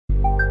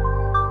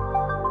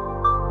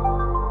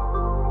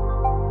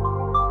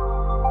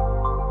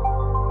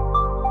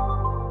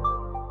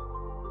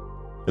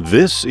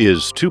This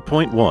is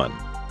 2.1,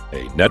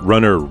 a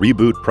Netrunner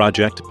Reboot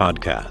Project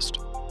podcast.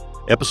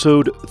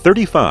 Episode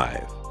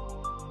 35,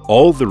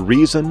 All the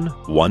Reason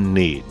One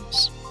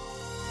Needs.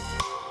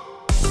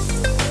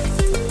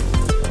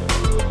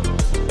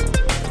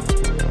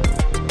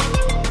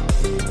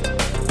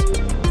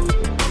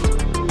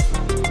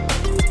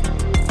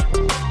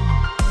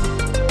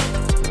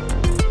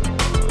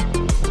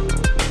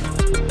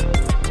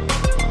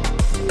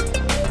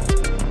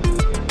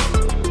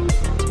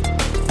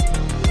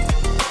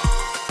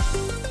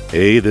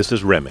 Hey, this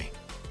is Remy.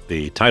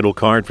 The title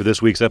card for this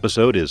week's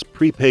episode is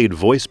Prepaid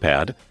Voice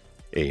Pad,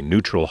 a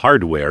neutral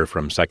hardware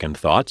from Second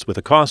Thoughts with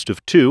a cost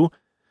of $2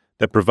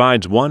 that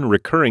provides 1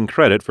 recurring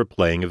credit for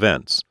playing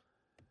events.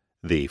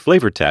 The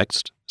flavor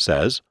text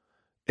says,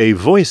 a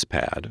voice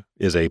pad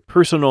is a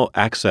personal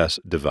access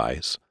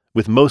device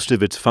with most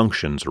of its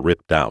functions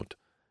ripped out.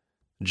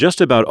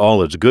 Just about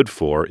all it's good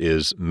for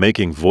is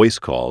making voice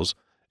calls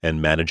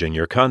and managing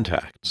your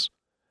contacts.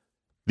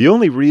 The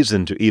only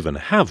reason to even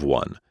have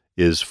one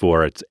is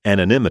for its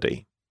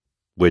anonymity,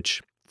 which,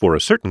 for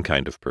a certain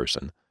kind of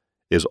person,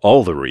 is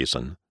all the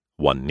reason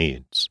one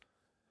needs.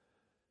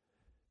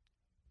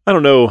 I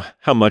don't know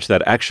how much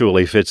that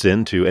actually fits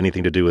into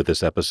anything to do with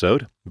this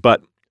episode,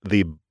 but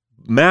the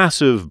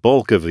massive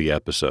bulk of the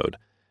episode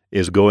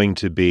is going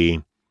to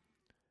be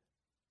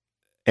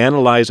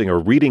analyzing or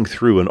reading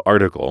through an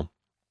article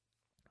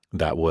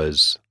that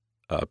was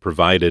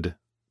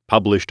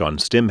published on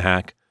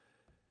StimHack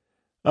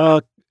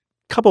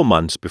couple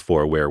months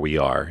before where we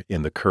are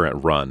in the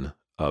current run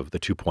of the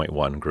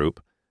 2.1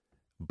 group,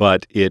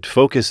 but it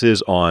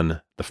focuses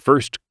on the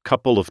first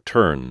couple of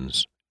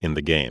turns in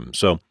the game.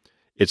 So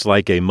it's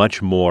like a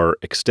much more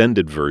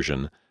extended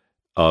version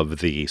of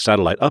the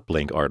Satellite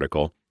Uplink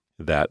article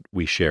that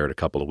we shared a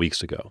couple of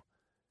weeks ago.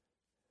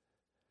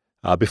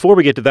 Before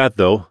we get to that,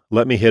 though,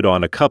 let me hit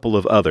on a couple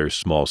of other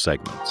small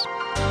segments.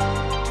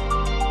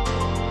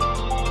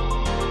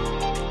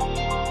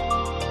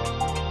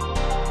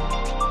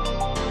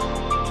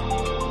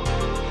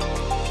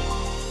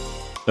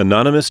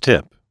 Anonymous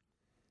Tip,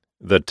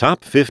 the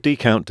Top 50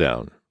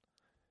 Countdown.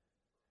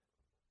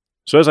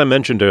 So as I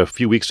mentioned a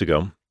few weeks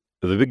ago,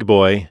 the big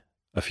boy,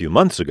 a few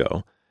months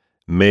ago,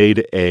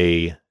 made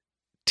a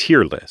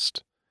tier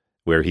list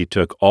where he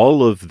took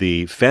all of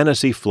the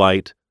Fantasy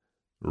Flight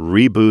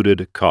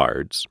rebooted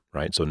cards,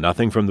 right, so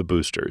nothing from the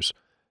boosters,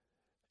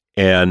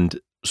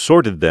 and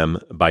sorted them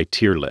by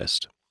tier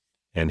list.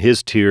 And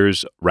his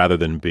tiers, rather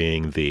than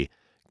being the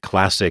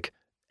classic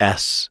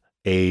S,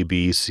 A,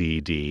 B,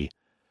 C, D,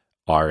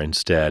 are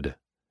instead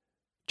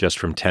just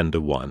from 10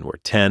 to 1, where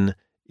 10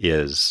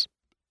 is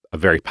a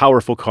very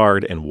powerful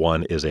card and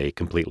 1 is a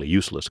completely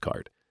useless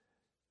card.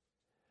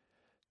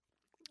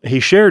 He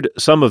shared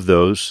some of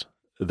those,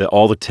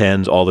 all the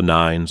 10s, all the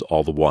 9s,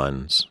 all the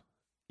 1s,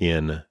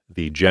 in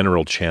the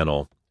general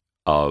channel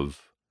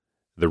of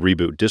the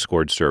Reboot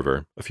Discord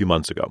server a few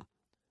months ago.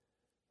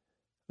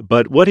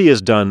 But what he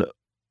has done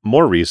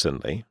more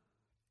recently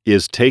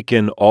is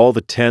taken all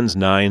the 10s,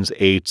 9s,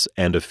 8s,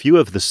 and a few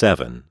of the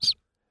 7s,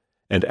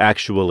 and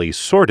actually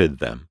sorted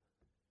them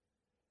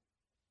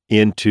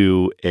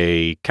into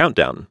a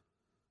countdown.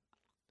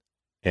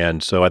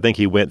 And so I think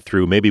he went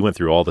through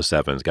all the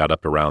 7s, got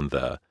up around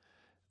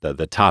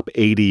the top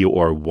 80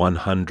 or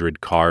 100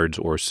 cards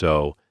or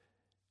so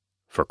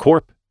for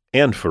Corp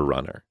and for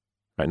Runner,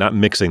 right? Not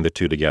mixing the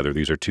two together.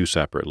 These are two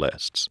separate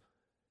lists.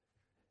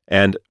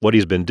 And what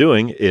he's been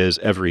doing is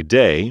every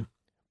day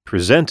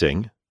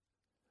presenting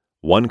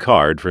one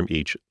card from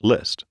each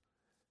list.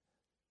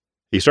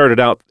 He started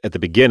out at the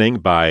beginning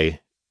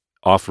by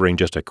offering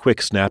just a quick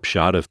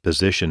snapshot of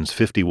positions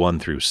 51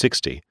 through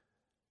 60.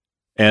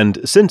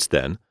 And since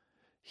then,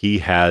 he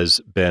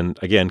has been,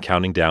 again,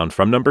 counting down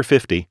from number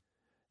 50,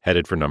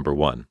 headed for number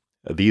 1.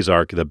 These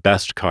are the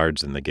best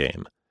cards in the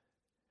game.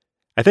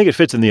 I think it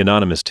fits in the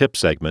anonymous tip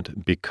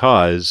segment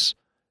because,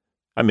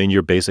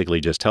 you're basically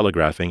just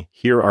telegraphing,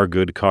 here are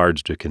good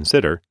cards to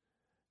consider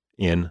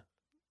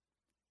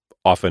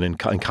often in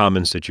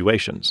common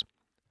situations.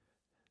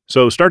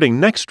 So starting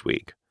next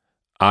week,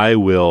 I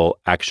will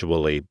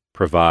actually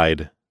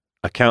provide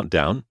a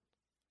countdown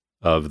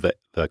of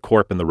the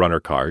Corp and the Runner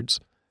cards.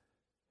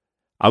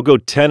 I'll go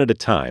 10 at a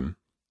time,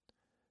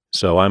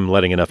 so I'm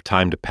letting enough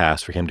time to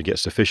pass for him to get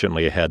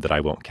sufficiently ahead that I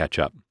won't catch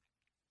up.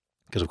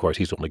 Because, of course,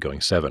 he's only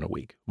going 7 a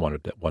week, one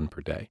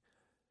per day.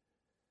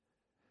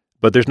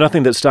 But there's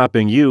nothing that's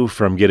stopping you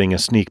from getting a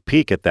sneak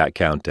peek at that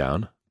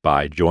countdown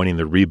by joining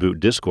the Reboot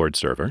Discord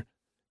server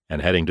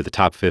and heading to the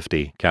Top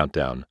 50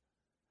 Countdown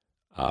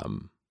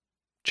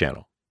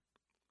channel.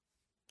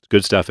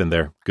 Good stuff in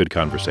there. Good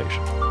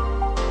conversation.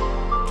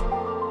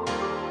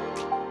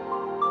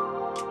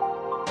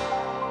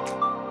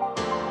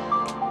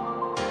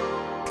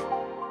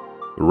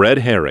 Red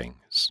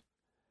herrings.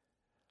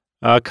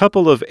 A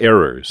couple of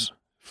errors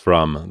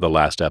from the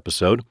last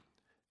episode.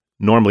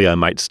 Normally I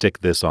might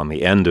stick this on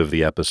the end of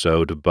the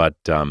episode, but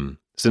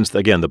since,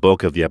 again, the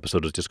bulk of the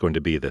episode is just going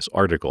to be this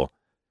article,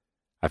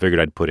 I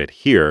figured I'd put it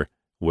here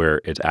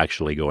where it's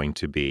actually going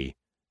to be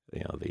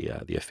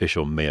the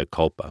official mea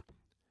culpa.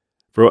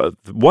 For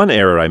one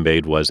error I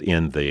made was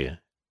in the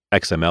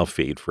XML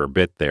feed for a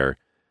bit there.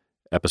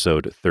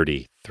 Episode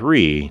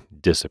 33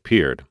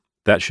 disappeared.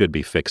 That should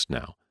be fixed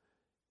now.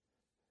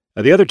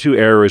 The other two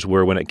errors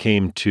were when it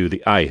came to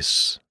the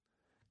ice.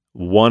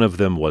 One of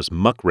them was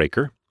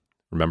Muckraker.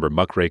 Remember,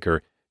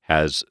 Muckraker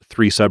has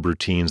 3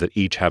 subroutines that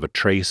each have a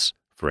trace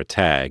for a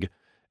tag,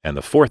 and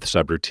the 4th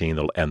subroutine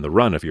will end the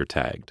run if you're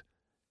tagged.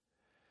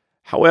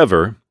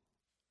 However,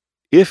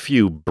 if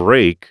you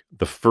break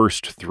the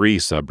first 3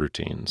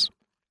 subroutines,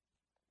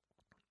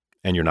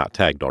 and you're not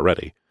tagged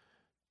already,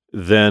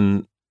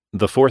 then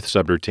the 4th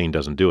subroutine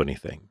doesn't do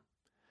anything.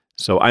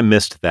 So I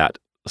missed that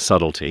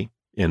subtlety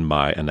in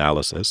my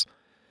analysis.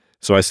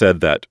 So I said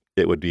that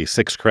it would be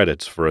 6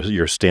 credits for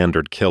your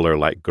standard killer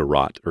like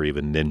Garrote or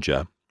even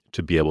Ninja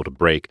to be able to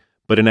break.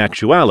 But in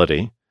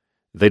actuality,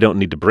 they don't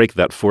need to break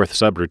that 4th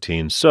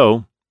subroutine,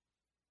 so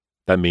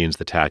that means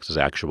the tax is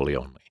actually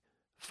only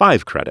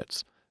 5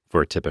 credits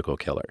for a typical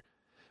killer,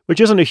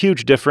 which isn't a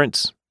huge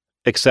difference,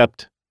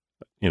 except,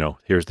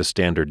 here's the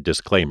standard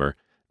disclaimer,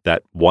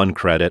 that 1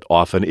 credit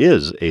often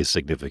is a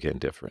significant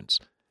difference.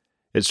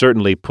 It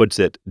certainly puts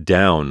it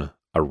down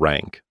a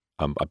rank.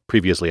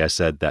 Previously I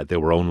said that there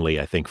were only,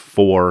 I think,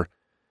 4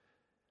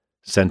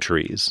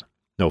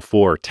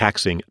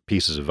 taxing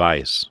pieces of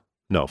ice.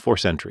 4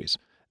 sentries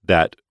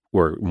that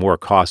were more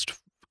cost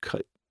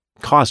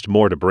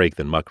more to break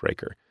than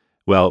Muckraker.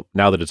 Well,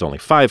 now that it's only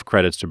 5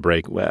 credits to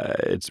break,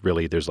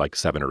 there's like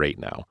 7 or 8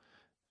 now.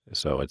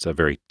 So it's a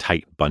very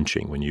tight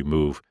bunching when you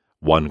move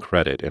 1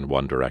 credit in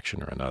one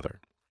direction or another.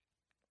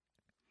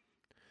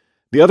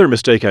 The other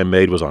mistake I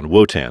made was on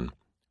Wotan,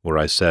 where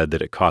I said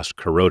that it cost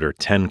Corroder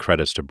 10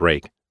 credits to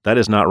break. That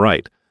is not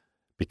right,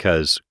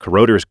 because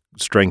Corroder's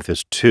strength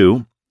is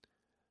 2,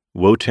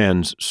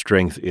 Wotan's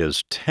strength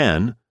is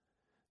 10,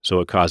 so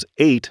it costs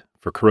 8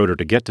 for Corroder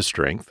to get to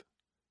strength,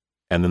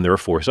 and then there are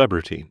 4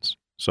 subroutines.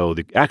 So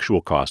the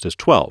actual cost is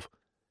 12.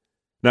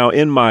 Now,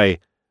 in my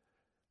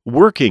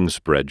working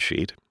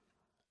spreadsheet,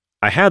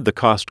 I had the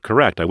cost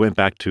correct. I went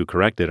back to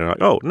correct it, and I'm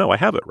like, oh, no, I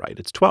have it right.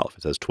 It's 12.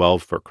 It says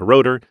 12 for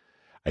Corroder.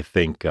 I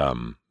think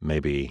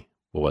maybe,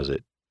 what was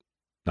it?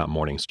 Not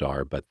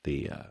Morningstar, but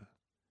the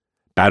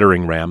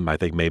Battering Ram, I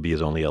think maybe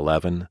is only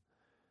 11.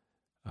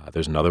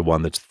 There's another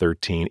one that's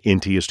 13.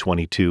 Inti is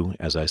 22,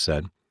 as I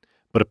said.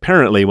 But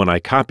apparently, when I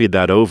copied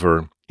that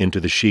over into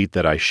the sheet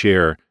that I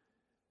share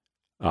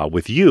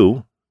with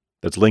you,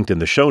 that's linked in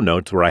the show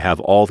notes, where I have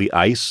all the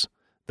ice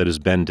that has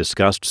been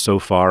discussed so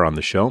far on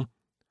the show,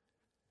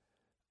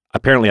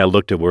 apparently I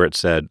looked at where it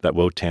said that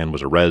Wotan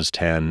was a res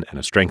 10 and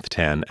a strength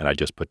 10, and I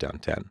just put down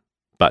 10.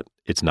 But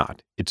it's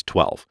not. It's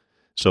 12.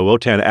 So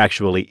Wotan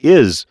actually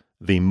is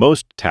the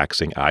most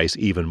taxing ice,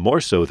 even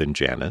more so than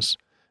Janus.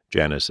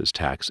 Janus's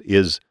tax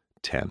is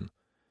 10.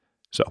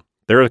 So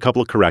there are a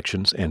couple of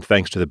corrections, and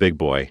thanks to the big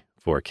boy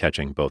for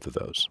catching both of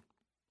those.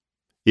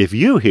 If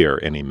you hear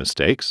any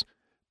mistakes,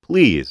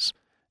 please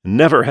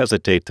never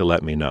hesitate to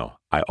let me know.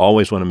 I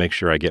always want to make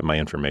sure I get my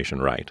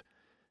information right.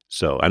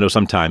 So I know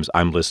sometimes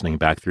I'm listening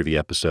back through the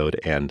episode,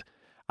 and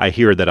I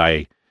hear that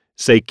I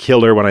say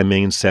killer when I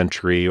mean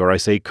sentry, or I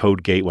say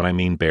code gate when I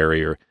mean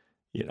barrier.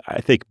 I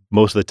think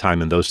most of the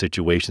time in those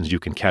situations you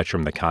can catch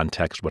from the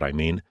context what I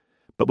mean.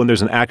 But when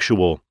there's an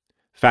actual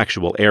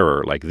factual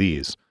error like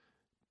these,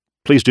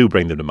 please do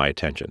bring them to my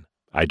attention.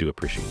 I do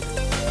appreciate it.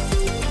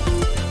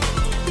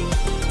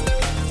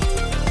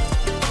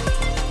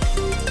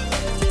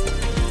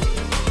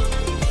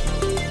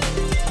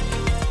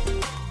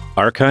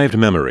 Archived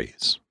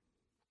Memories.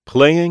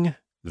 Playing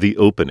the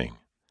Opening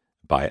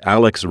by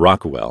Alex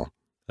Rockwell,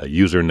 a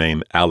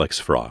username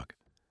AlexFrog.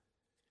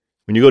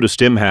 When you go to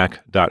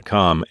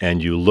stimhack.com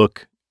and you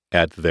look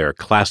at their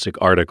classic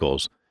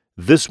articles,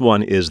 this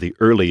one is the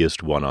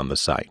earliest one on the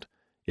site.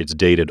 It's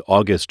dated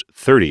August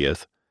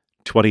 30th,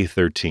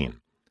 2013,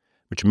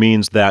 which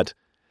means that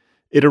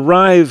it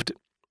arrived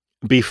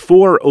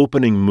before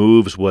Opening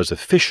Moves was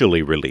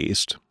officially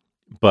released,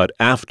 but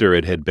after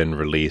it had been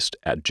released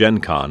at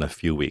Gen Con a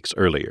few weeks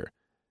earlier.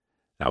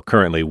 Now,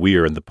 currently, we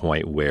are in the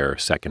point where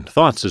Second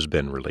Thoughts has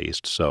been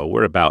released, so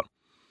we're about,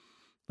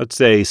 let's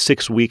say,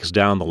 6 weeks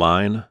down the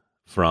line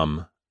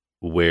from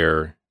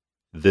where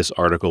this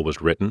article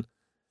was written.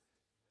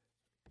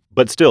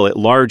 But still,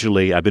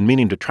 I've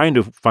been trying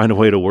to find a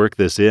way to work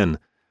this in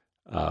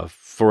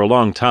for a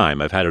long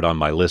time. I've had it on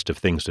my list of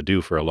things to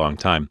do for a long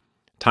time.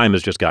 Time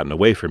has just gotten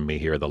away from me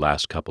here the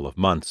last couple of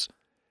months.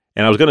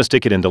 And I was going to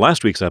stick it into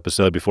last week's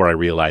episode before I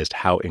realized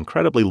how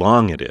incredibly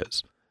long it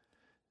is.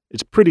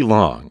 It's pretty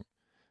long.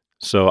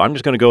 So I'm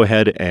just going to go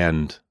ahead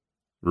and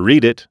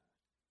read it.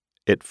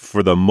 It,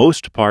 for the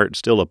most part,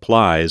 still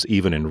applies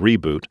even in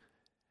Reboot.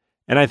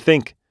 And I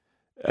think,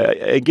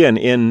 again,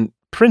 in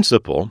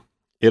principle,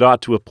 it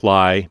ought to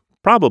apply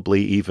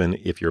probably even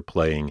if you're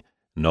playing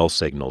Null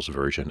Signal's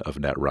version of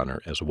Netrunner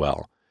as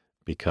well,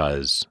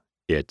 because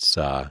it's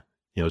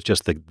it's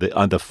just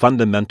the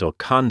fundamental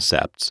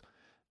concepts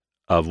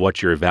of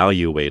what you're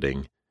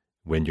evaluating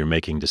when you're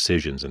making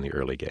decisions in the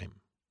early game.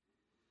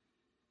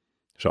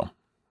 So,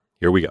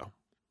 here we go.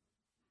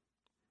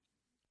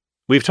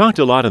 We've talked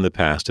a lot in the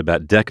past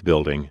about deck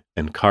building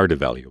and card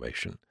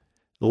evaluation.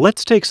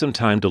 Let's take some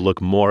time to look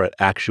more at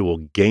actual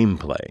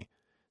gameplay,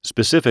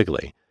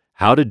 specifically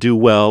how to do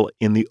well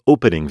in the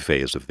opening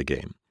phase of the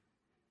game.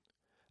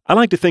 I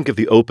like to think of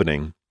the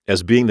opening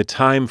as being the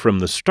time from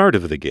the start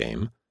of the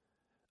game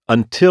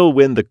until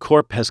when the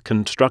Corp has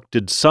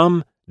constructed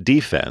some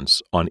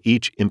defense on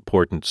each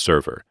important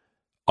server,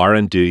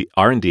 R&D,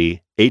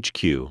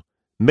 HQ,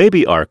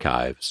 maybe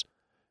archives,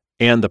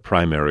 and the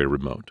primary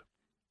remote.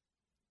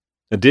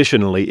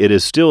 Additionally, it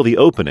is still the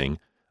opening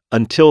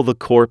until the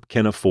Corp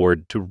can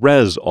afford to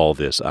res all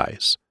this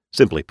ice.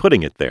 Simply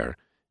putting it there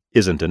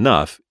isn't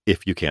enough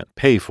if you can't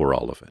pay for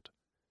all of it.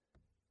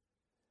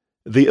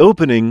 The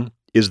opening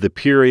is the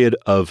period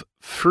of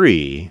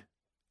free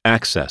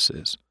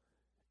accesses.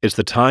 It's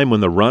the time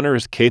when the runner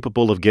is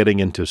capable of getting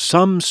into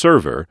some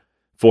server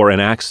for an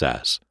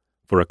access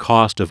for a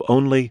cost of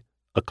only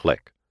a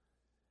click.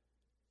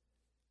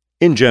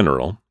 In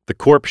general, the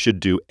Corp should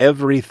do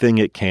everything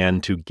it can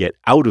to get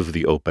out of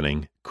the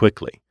opening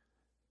quickly,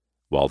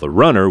 while the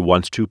runner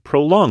wants to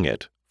prolong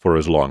it for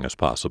as long as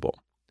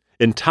possible.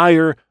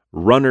 Entire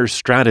runner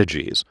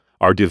strategies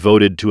are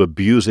devoted to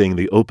abusing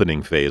the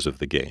opening phase of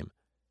the game,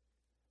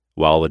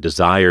 while the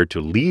desire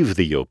to leave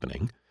the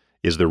opening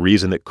is the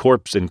reason that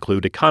Corps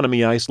include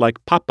economy ice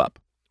like Pop-Up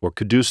or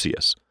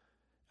Caduceus,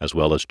 as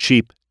well as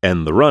cheap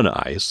end-the-run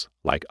ice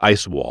like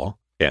Ice Wall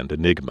and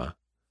Enigma.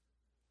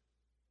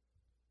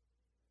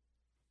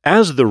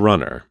 As the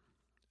runner,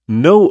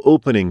 no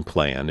opening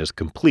plan is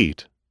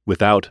complete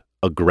without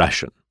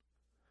aggression.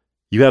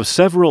 You have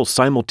several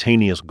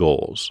simultaneous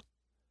goals.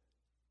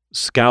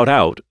 Scout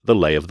out the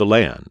lay of the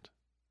land,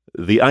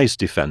 the ice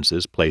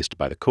defenses placed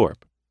by the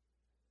Corp.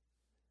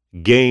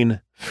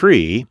 Gain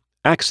free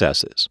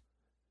accesses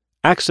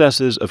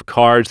of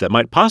cards that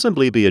might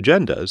possibly be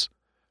agendas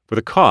for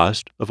the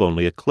cost of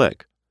only a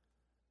click.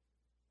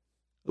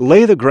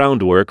 Lay the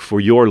groundwork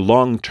for your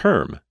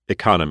long-term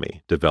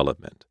economy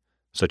development,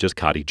 such as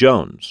Cotty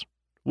Jones,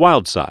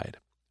 Wildside,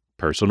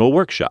 Personal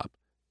Workshop,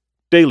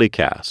 Daily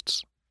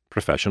Casts,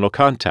 Professional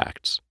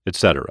Contacts,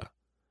 etc.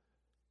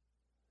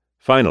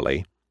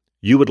 Finally,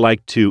 you would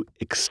like to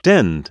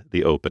extend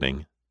the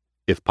opening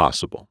if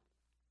possible.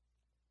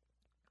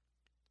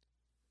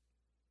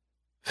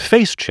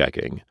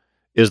 Face-checking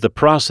is the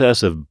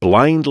process of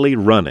blindly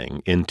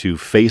running into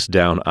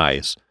face-down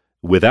ice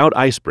without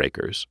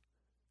icebreakers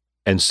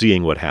and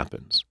seeing what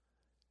happens.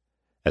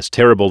 As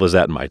terrible as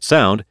that might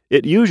sound,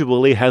 it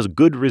usually has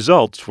good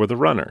results for the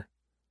runner.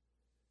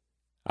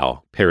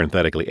 I'll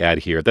parenthetically add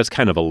here, that's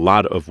kind of a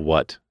lot of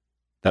what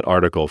that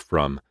article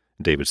from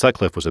David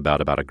Sutcliffe was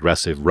about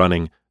aggressive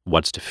running,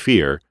 what's to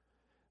fear,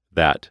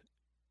 that,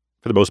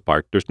 for the most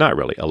part, there's not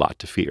really a lot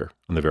to fear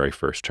on the very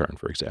first turn,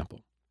 for example.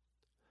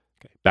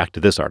 Okay, back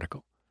to this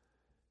article.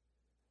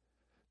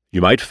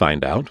 You might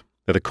find out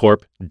that the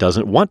Corp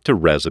doesn't want to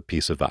res a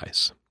piece of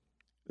ice.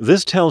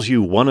 This tells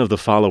you one of the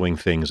following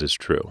things is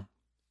true.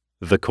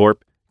 The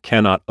Corp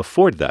cannot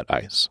afford that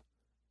ice.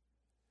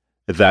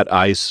 That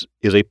ice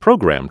is a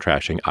program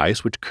trashing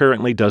ice which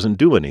currently doesn't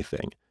do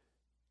anything.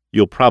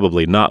 You'll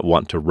probably not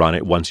want to run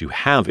it once you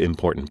have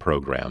important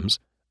programs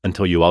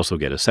until you also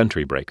get a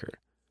sentry breaker.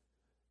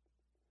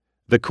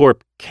 The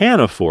Corp can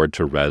afford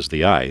to res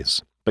the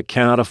ice, but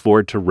cannot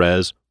afford to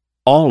res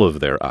all of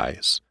their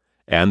ice,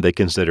 and they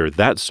consider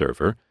that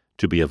server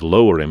to be of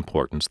lower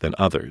importance than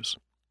others.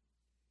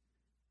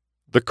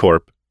 The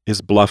Corp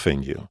is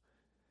bluffing you.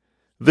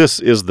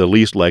 This is the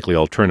least likely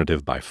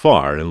alternative by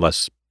far,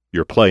 unless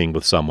you're playing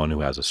with someone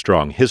who has a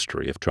strong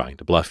history of trying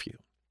to bluff you.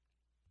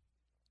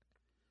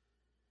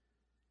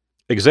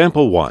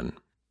 Example 1.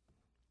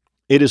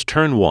 It is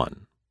turn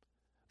 1.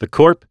 The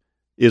Corp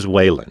is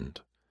Wayland.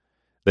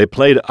 They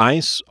played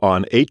ice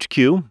on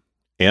HQ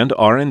and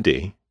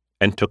R&D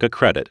and took a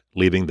credit,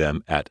 leaving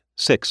them at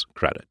 6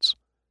 credits.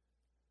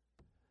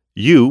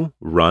 You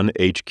run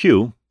HQ,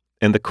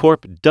 and the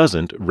Corp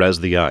doesn't res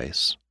the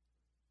ice.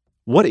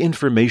 What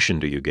information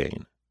do you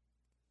gain?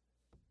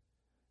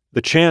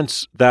 The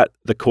chance that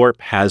the Corp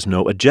has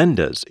no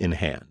agendas in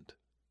hand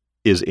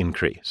is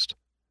increased.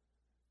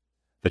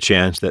 The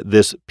chance that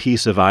this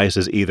piece of ice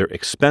is either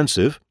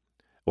expensive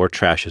or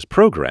trashes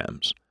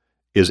programs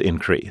is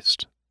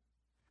increased.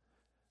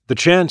 The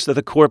chance that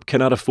the Corp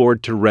cannot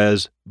afford to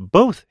res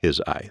both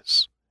his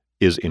ice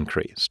is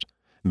increased.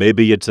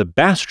 Maybe it's a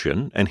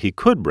Bastion and he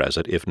could res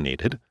it if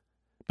needed,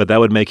 but that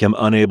would make him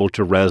unable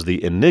to res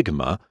the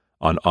Enigma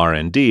on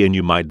R&D, and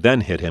you might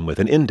then hit him with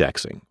an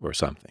indexing or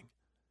something.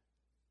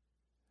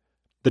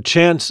 The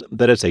chance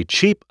that it's a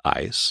cheap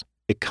ice,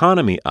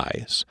 economy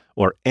ice,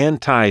 or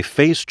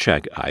anti-face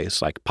check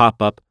ice like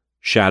Pop-Up,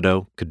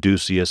 Shadow,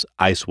 Caduceus,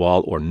 Ice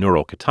Wall, or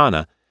Neural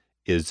Katana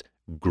is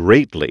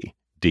greatly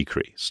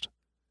decreased.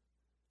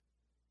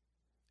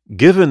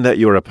 Given that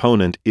your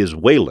opponent is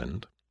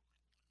Wayland,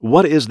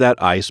 what is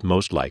that ice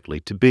most likely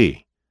to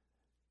be?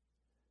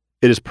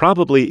 It is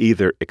probably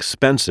either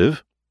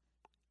expensive,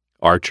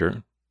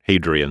 Archer,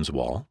 Hadrian's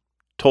Wall,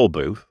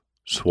 Tollbooth,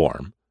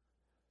 Swarm.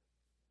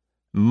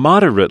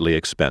 Moderately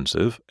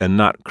expensive and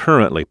not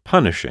currently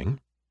punishing,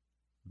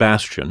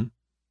 Bastion,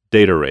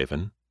 Data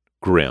Raven,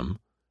 Grim,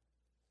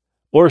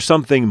 or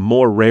something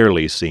more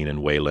rarely seen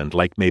in Wayland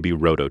like maybe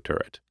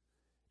Rototurret.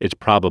 It's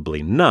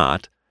probably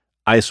not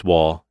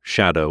Icewall,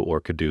 Shadow, or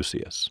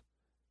Caduceus.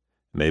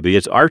 Maybe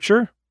it's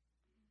Archer?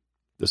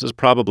 This is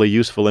probably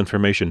useful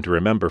information to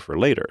remember for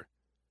later.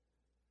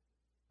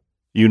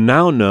 You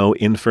now know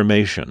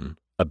information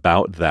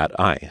about that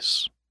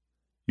ice.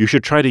 You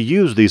should try to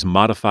use these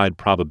modified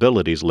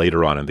probabilities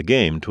later on in the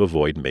game to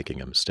avoid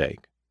making a mistake.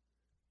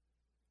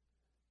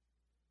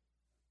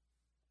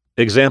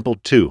 Example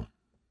 2.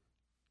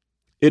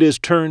 It is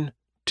turn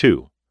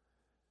 2.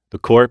 The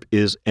corp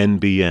is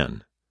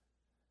NBN.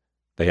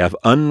 They have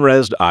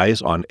unresed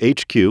ice on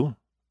HQ,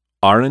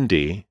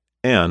 R&D,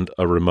 and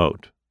a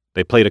remote.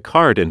 They played a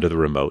card into the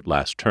remote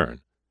last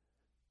turn.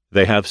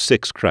 They have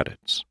 6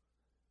 credits.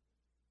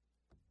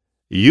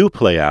 You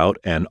play out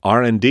an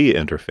R&D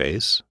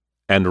interface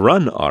and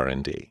run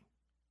R&D.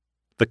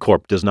 The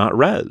corp does not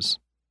res.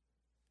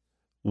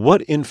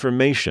 What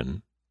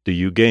information do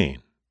you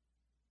gain?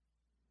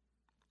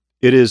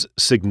 It is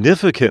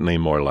significantly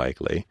more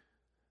likely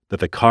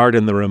that the card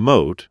in the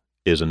remote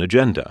is an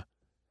agenda.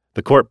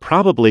 The corp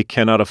probably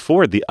cannot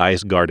afford the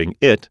ice guarding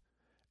it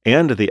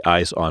and the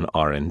ice on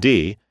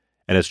R&D,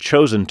 and has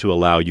chosen to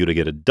allow you to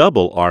get a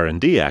double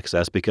R&D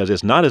access because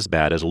it's not as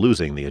bad as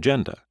losing the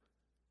agenda.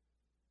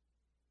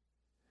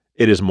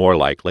 It is more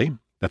likely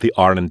that the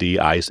R&D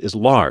ice is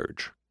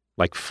large,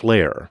 like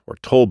Flare or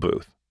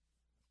Tollbooth,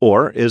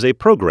 or is a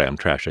program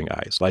trashing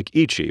ice, like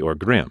Ichi or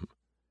Grim.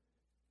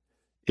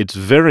 It's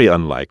very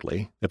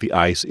unlikely that the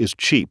ice is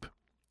cheap,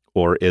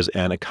 or is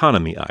an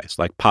economy ice,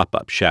 like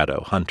Pop-Up,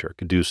 Shadow, Hunter,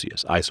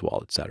 Caduceus,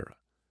 Icewall, etc.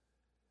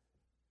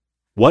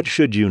 What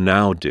should you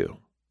now do?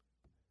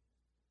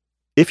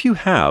 If you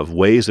have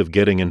ways of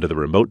getting into the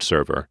remote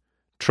server,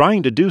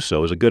 trying to do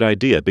so is a good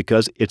idea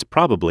because it's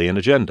probably an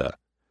agenda,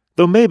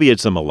 though maybe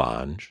it's a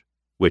melange,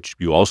 which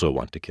you also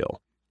want to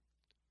kill.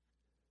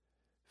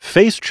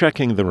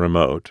 Face-checking the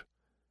remote,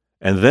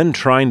 and then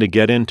trying to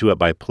get into it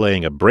by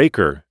playing a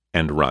breaker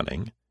and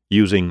running,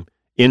 using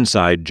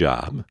inside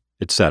job,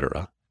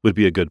 etc., would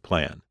be a good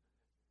plan.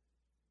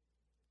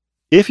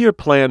 If your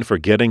plan for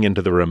getting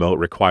into the remote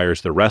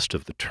requires the rest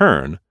of the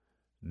turn,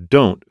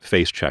 don't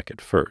face-check it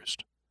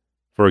first.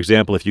 For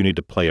example, if you need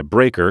to play a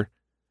breaker,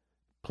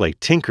 play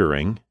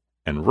tinkering,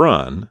 and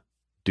run,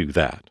 do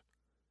that.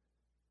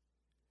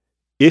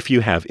 If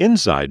you have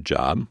inside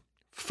job,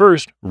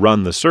 first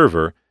run the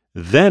server,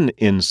 then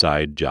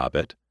inside job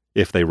it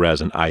if they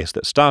res an ice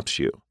that stops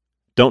you.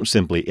 Don't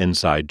simply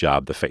inside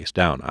job the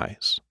face-down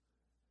ice.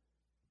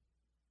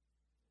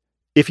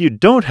 If you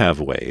don't have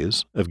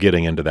ways of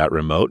getting into that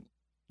remote,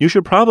 you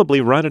should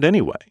probably run it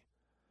anyway.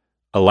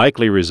 A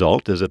likely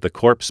result is that the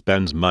corp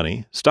spends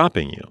money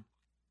stopping you.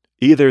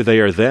 Either they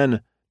are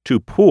then too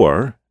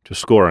poor to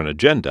score an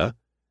agenda,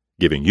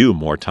 giving you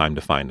more time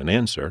to find an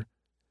answer,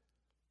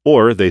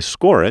 or they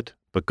score it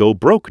but go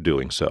broke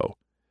doing so,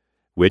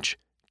 which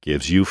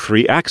gives you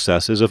free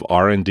accesses of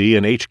R&D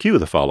and HQ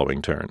the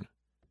following turn.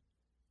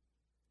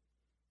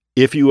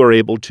 If you are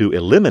able to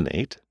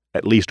eliminate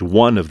at least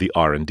one of the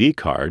R&D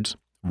cards,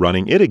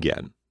 running it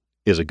again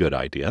is a good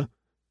idea.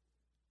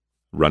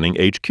 Running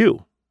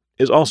HQ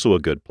is also a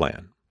good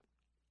plan.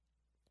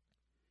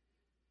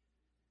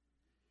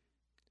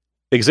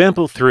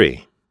 Example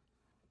 3.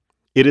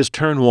 It is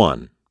turn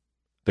 1.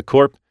 The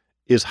corp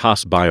is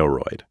Haas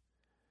Bioroid.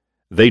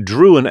 They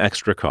drew an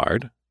extra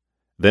card,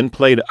 then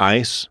played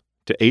ice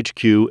to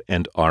HQ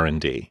and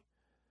R&D.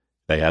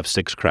 They have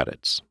 6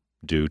 credits,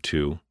 due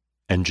to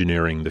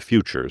engineering the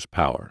future's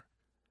power.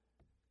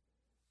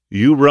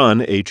 You run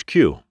HQ.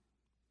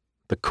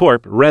 The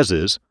corp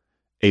reses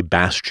a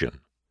Bastion.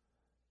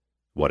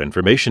 What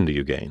information do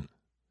you gain?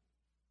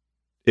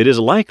 It is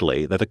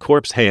likely that the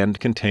corp's hand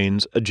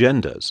contains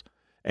agendas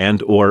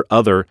and or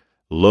other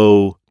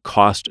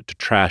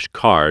low-cost-to-trash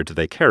cards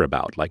they care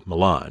about, like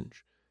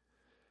Melange.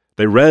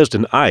 They resed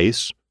an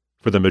ice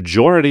for the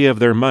majority of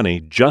their money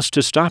just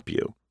to stop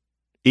you,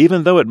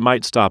 even though it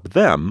might stop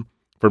them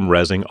from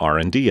resing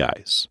R&D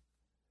ice.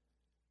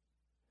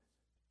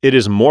 It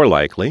is more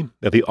likely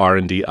that the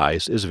R&D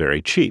ice is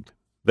very cheap.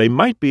 They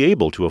might be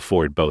able to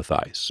afford both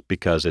ice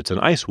because it's an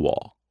ice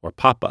wall or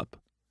pop-up.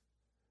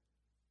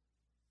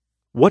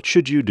 What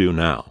should you do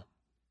now?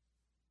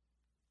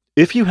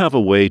 If you have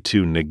a way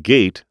to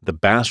negate the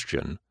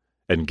Bastion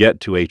and get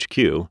to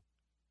HQ,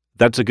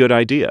 that's a good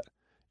idea.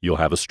 You'll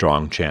have a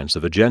strong chance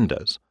of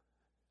agendas.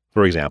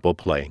 For example,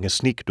 playing a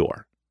sneak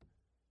door.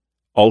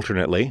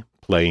 Alternately,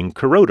 playing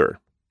Corroder,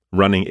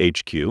 running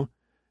HQ,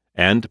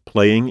 and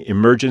playing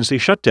emergency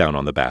shutdown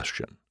on the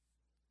Bastion.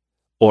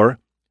 Or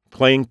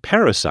playing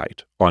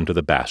Parasite onto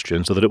the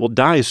Bastion so that it will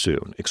die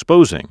soon,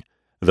 exposing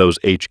those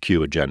HQ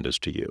agendas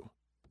to you.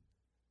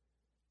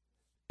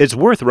 It's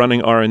worth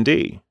running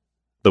R&D.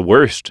 The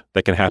worst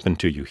that can happen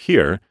to you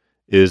here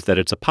is that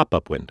it's a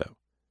pop-up window.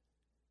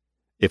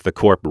 If the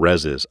corp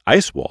reses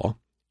Icewall,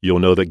 you'll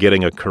know that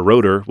getting a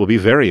Corroder will be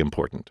very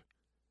important.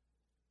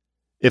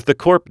 If the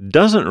corp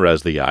doesn't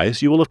res the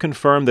ice, you will have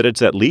confirmed that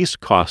it's at least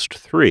cost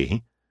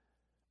 3,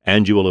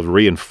 and you will have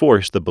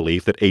reinforced the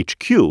belief that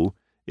HQ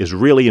is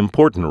really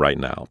important right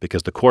now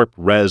because the corp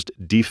resed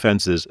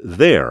defenses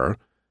there,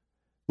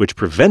 which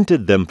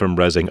prevented them from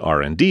resing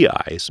R&D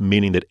ice,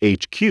 meaning that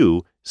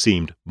HQ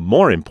seemed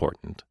more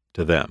important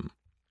to them.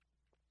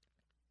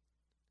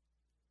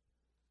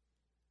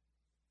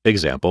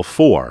 Example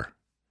 4.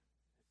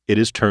 It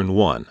is turn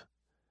 1.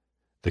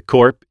 The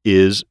corp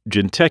is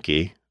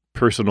Jinteki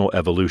Personal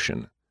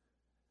Evolution.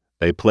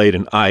 They played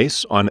an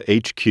ice on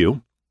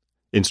HQ,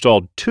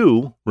 installed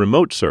 2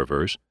 remote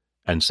servers,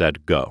 and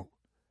said go.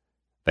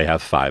 They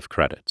have 5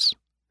 credits.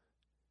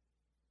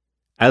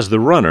 As the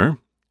runner,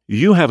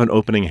 you have an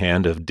opening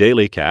hand of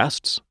daily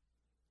casts,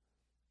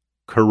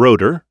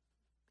 Corroder,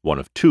 one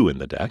of 2 in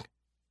the deck,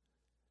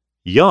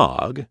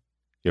 Yogg,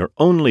 your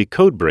only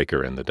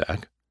codebreaker in the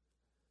deck,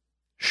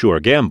 Sure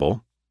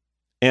Gamble,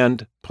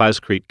 and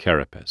Plascrete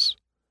Carapace.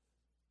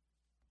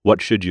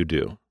 What should you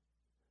do?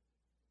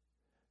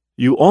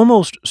 You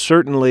almost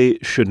certainly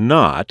should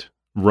not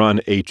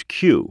run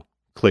HQ,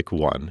 click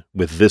 1,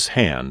 with this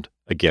hand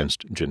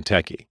against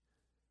Jinteki.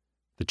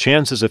 The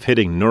chances of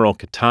hitting Neural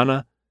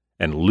Katana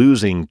and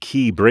losing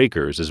key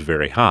breakers is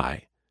very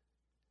high.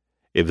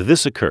 If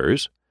this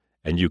occurs,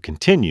 and you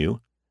continue,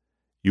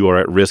 you are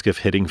at risk of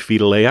hitting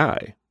Fetal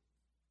AI.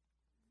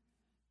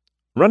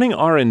 Running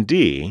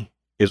R&D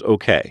is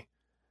okay.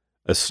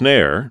 A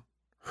snare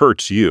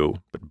hurts you,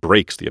 but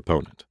breaks the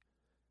opponent.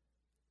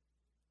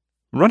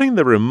 Running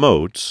the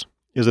remotes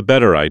is a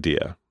better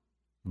idea,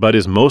 but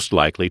is most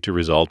likely to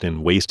result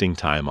in wasting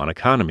time on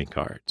economy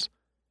cards.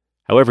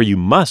 However, you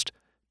must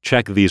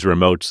check these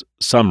remotes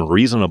some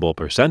reasonable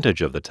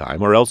percentage of the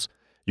time, or else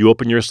you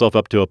open yourself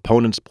up to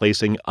opponents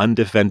placing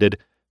undefended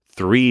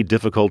 3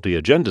 difficulty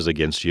agendas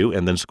against you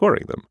and then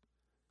scoring them.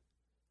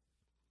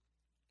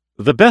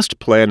 The best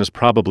plan is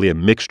probably a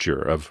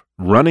mixture of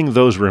running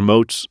those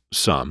remotes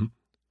some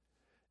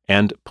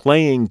and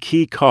playing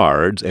key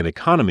cards and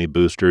economy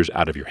boosters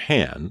out of your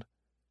hand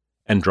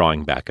and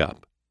drawing back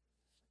up.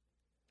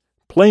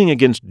 Playing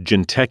against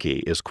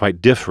Jinteki is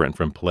quite different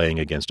from playing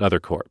against other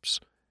corps.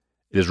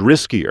 It is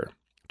riskier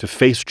to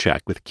face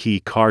check with key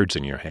cards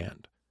in your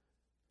hand.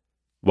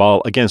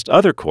 While against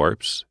other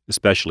corps,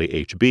 especially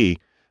HB,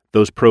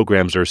 those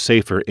programs are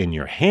safer in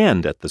your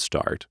hand at the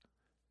start,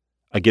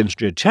 against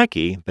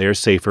Jinteki, they are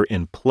safer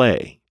in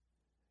play.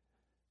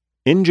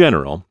 In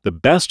general, the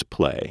best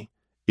play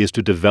is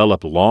to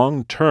develop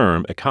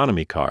long-term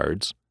economy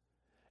cards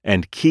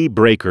and key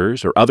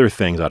breakers or other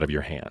things out of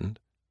your hand,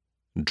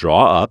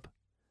 draw up,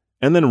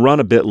 and then run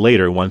a bit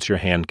later once your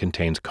hand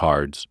contains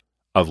cards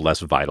of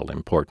less vital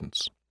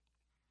importance.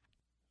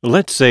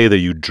 Let's say that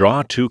you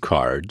draw 2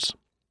 cards,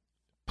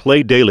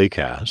 play daily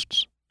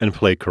casts, and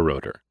play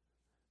Corroder.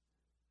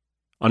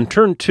 On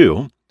turn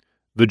 2,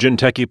 the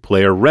Jinteki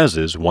player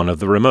reses one of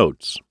the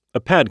remotes, a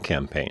pad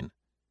campaign.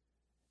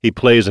 He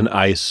plays an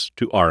ice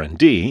to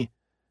R&D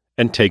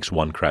and takes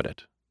 1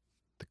 credit.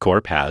 The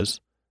corp has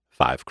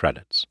 5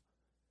 credits.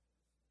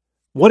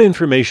 What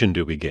information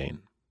do we gain?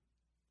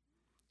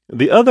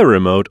 The other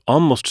remote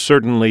almost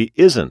certainly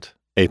isn't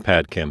a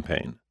pad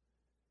campaign.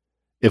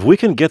 If we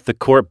can get the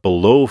corp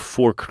below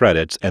 4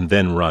 credits and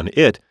then run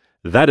it,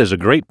 that is a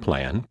great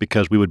plan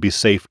because we would be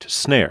safe to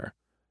snare.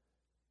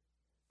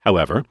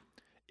 However,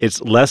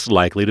 it's less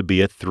likely to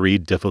be a 3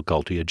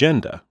 difficulty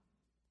agenda.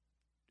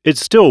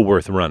 It's still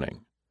worth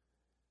running.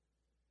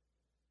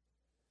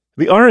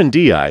 The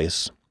R&D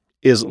ice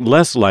is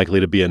less likely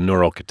to be a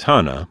Neural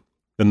Katana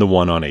than the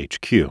one on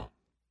HQ.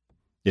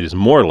 It is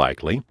more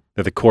likely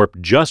that the corp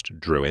just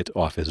drew it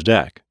off his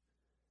deck.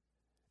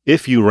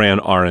 If you ran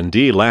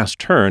R&D last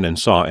turn and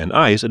saw an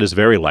ice, it is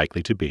very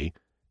likely to be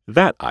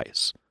that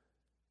ice.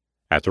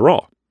 After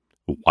all,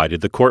 why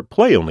did the corp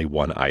play only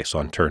 1 ice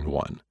on turn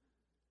 1?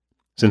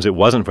 Since it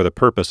wasn't for the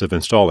purpose of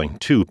installing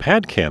 2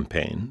 pad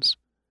campaigns,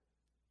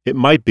 it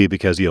might be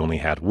because he only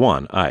had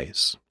 1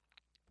 ice.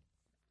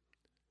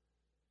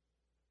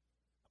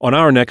 On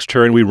our next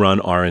turn, we run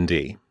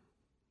R&D.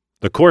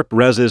 The corp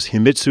reses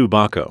Himitsu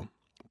Bako,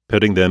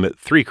 putting them at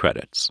 3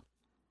 credits.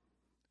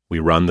 We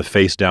run the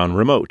face-down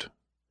remote.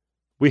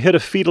 We hit a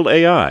Fetal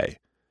AI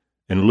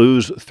and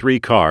lose 3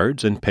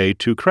 cards and pay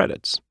 2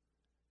 credits.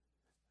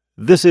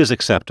 This is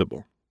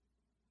acceptable.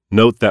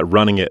 Note that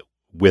running it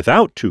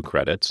without 2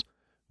 credits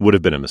would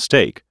have been a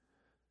mistake.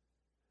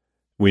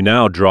 We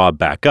now draw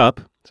back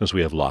up, since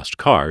we have lost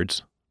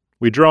cards.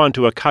 We draw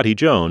into a Cotty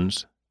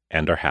Jones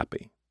and are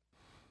happy.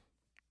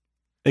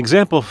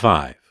 Example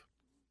 5.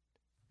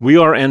 We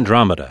are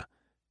Andromeda,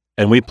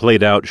 and we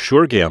played out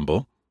Sure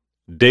Gamble,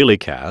 Daily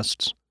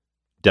Casts,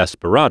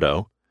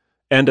 Desperado,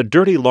 and a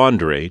Dirty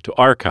Laundry to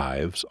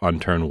Archives on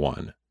turn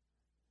 1.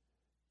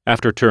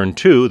 After turn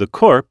 2, the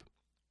corp,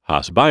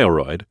 Haas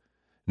Bioroid,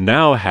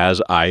 now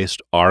has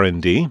iced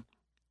R&D,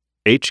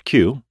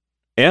 HQ,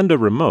 and a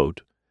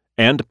remote,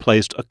 and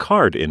placed a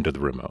card into the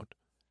remote.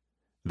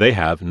 They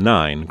have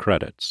 9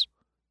 credits.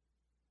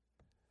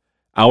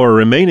 Our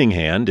remaining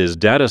hand is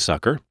Data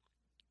Sucker,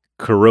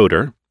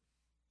 Corroder,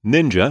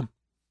 Ninja,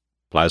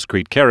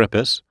 Plascrete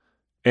carapace,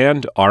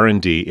 and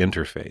R&D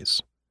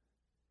interface.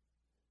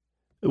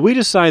 We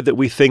decide that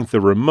we think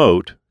the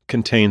remote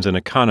contains an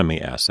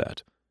economy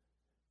asset,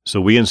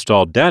 so we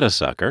install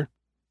DataSucker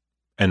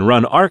and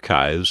run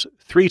archives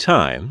 3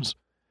 times,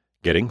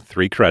 getting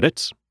 3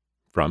 credits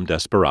from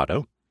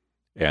Desperado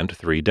and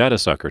 3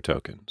 DataSucker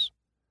tokens.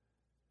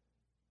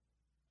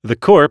 The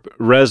Corp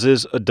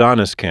reses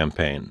Adonis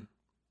campaign,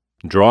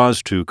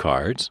 draws 2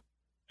 cards,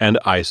 and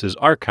ices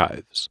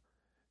archives.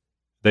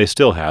 They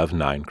still have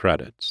 9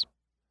 credits.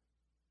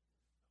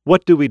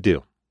 What do we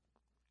do?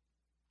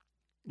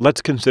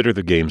 Let's consider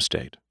the game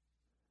state.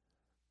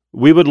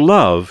 We would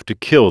love to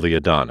kill the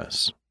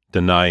Adonis,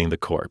 denying the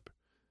Corp.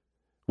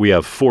 We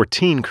have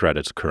 14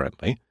 credits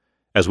currently,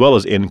 as well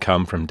as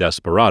income from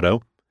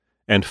Desperado,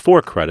 and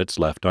 4 credits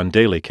left on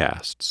daily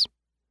casts.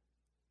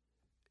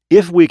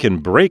 If we can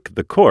break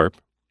the Corp,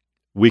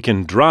 we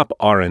can drop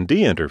R&D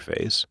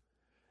interface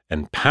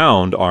and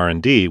pound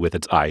R&D with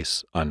its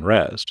ice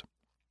unresed.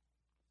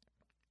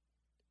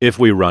 If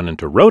we run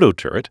into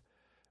Rototurret,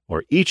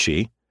 or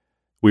Ichi,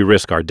 we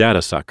risk our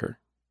DataSucker.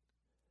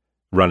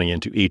 Running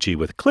into Ichi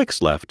with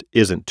clicks left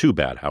isn't too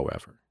bad,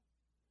 however.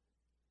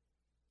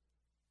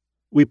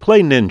 We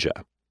play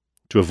Ninja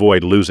to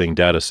avoid losing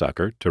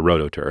DataSucker to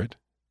Rototurret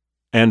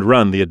and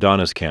run the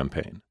Adonis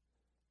campaign.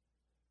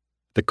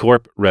 The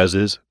Corp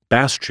reses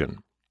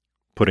Bastion,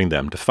 putting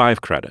them to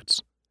 5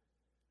 credits.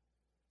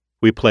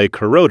 We play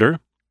Corroder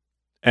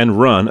and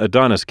run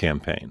Adonis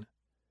campaign.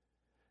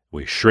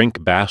 We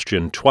shrink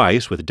Bastion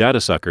twice with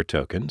DataSucker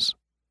tokens,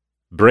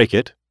 break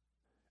it,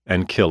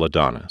 and kill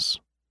Adonis.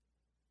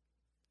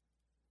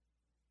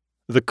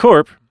 The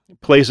Corp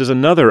places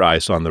another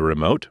ice on the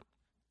remote,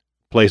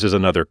 places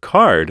another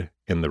card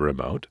in the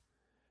remote,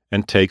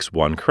 and takes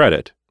 1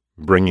 credit,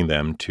 bringing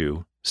them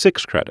to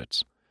 6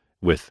 credits,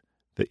 with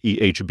the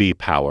EHB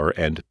power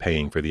and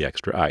paying for the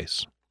extra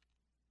ice.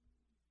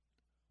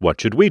 What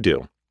should we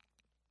do?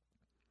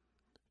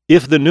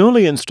 If the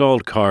newly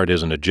installed card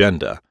is an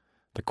agenda,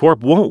 the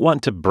Corp won't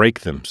want to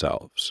break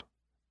themselves.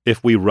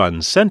 If we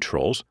run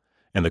Centrals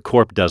and the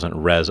Corp doesn't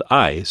res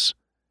ice,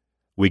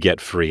 we get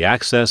free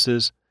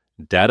accesses,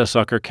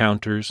 DataSucker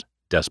counters,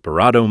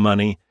 Desperado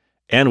money,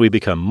 and we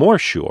become more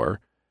sure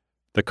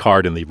the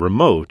card in the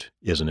remote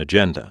is an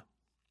agenda.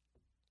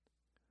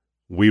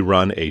 We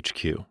run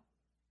HQ.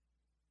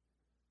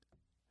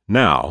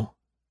 Now,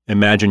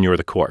 imagine you're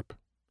the Corp.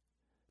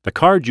 The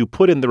card you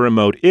put in the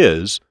remote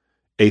is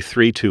a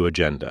 3-2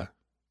 agenda.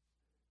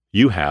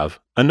 You have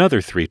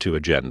another 3-2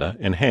 agenda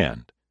in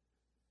hand.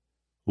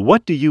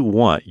 What do you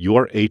want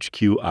your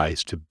HQ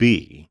ice to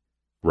be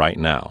right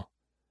now?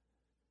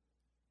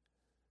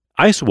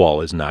 Ice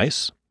Wall is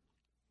nice.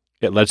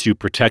 It lets you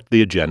protect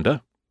the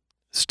agenda,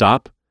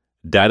 stop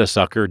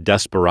DataSucker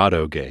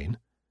Desperado gain,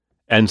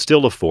 and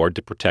still afford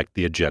to protect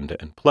the agenda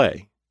in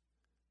play.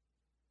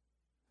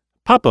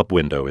 Pop-up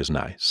window is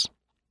nice.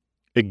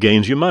 It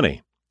gains you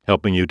money,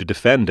 helping you to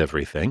defend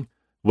everything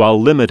while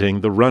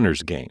limiting the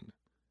runner's gain.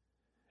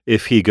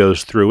 If he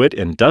goes through it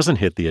and doesn't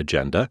hit the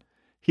agenda,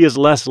 he is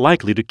less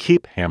likely to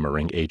keep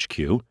hammering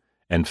HQ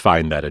and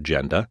find that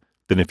agenda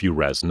than if you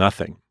res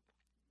nothing.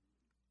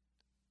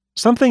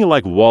 Something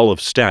like Wall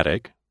of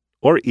Static,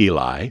 or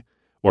Eli,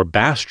 or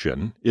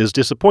Bastion is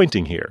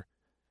disappointing here,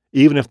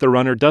 even if the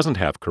runner doesn't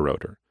have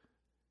Corroder.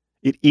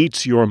 It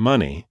eats your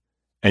money,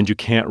 and you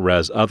can't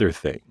res other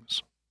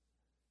things.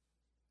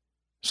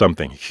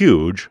 Something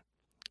huge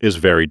is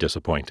very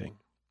disappointing.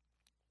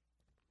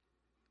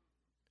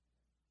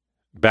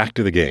 Back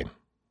to the game.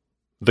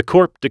 The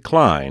Corp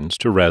declines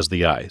to res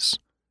the ice.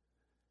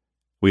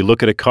 We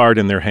look at a card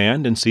in their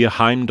hand and see a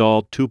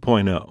Heimdall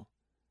 2.0.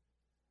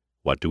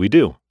 What do we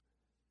do?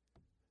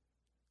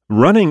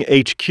 Running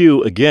HQ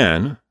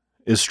again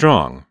is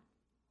strong.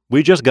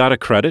 We just got a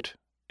credit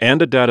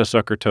and a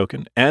DataSucker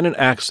token and an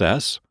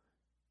access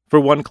for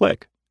 1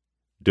 click.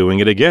 Doing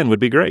it again would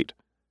be great.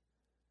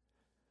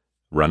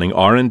 Running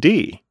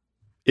R&D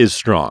is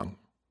strong.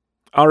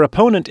 Our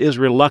opponent is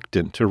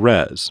reluctant to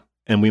res,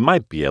 and we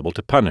might be able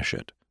to punish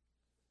it.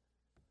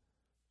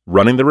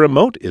 Running the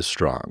remote is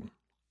strong.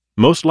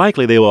 Most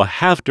likely they will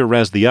have to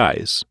res the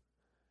ice.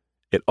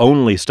 It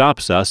only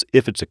stops us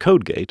if it's a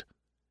code gate,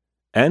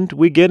 and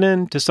we get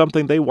into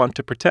something they want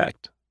to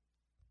protect.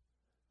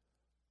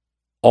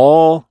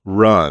 All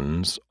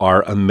runs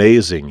are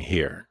amazing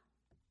here.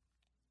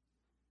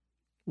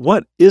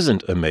 What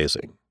isn't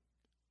amazing?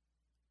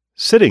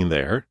 Sitting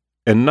there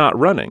and not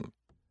running.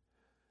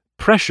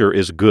 Pressure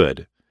is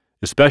good,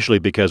 especially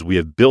because we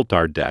have built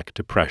our deck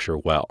to pressure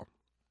well.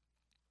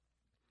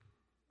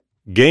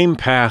 Game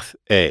path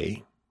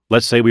A.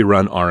 Let's say we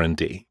run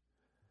R&D.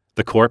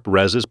 The Corp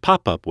reses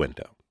pop-up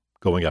window,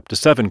 going up to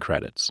 7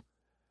 credits.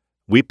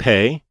 We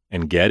pay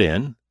and get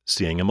in,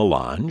 seeing a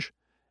melange,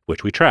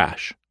 which we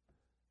trash.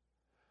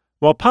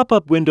 While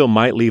pop-up window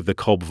might leave the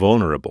Corp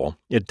vulnerable,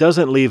 it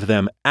doesn't leave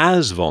them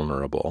as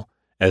vulnerable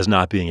as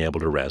not being able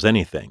to res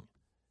anything.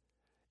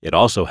 It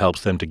also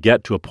helps them to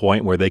get to a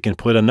point where they can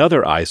put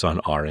another ice on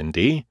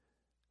R&D,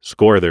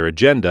 score their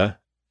agenda,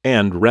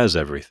 and res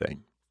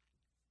everything.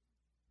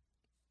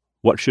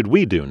 What should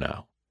we do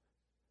now?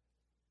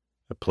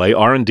 Play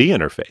R&D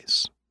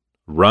interface.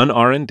 Run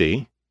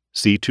R&D,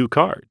 see 2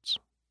 cards.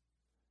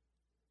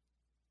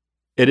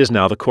 It is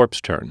now the corp's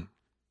turn.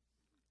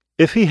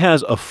 If he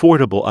has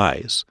affordable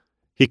ice,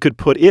 he could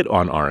put it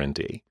on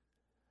R&D,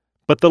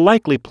 but the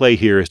likely play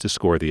here is to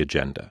score the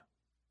agenda.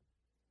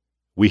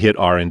 We hit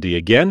R&D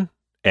again,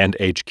 and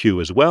HQ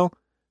as well,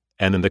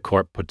 and then the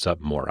corp puts up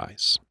more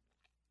ice.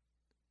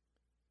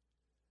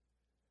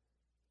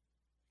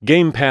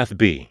 Game path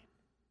B.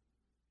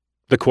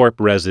 The corp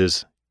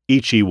reses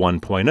Ichi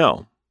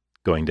 1.0,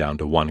 going down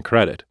to 1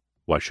 credit.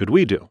 What should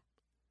we do?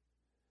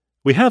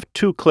 We have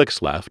 2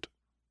 clicks left,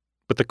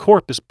 but the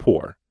corp is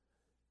poor.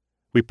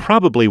 We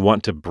probably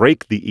want to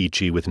break the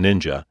Ichi with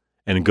Ninja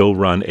and go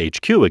run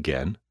HQ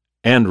again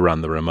and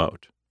run the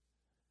remote.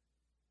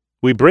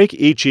 We break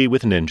Ichi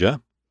with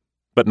Ninja,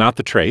 but not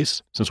the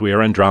trace, since we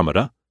are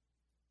Andromeda,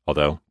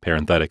 although,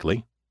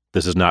 parenthetically,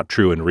 this is not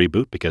true in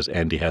Reboot because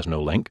Andy has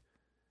no link.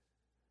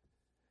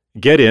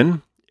 Get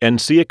in and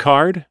see a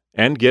card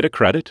and get a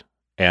credit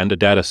and a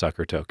data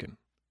sucker token.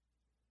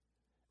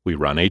 We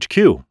run HQ.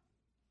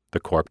 The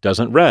corp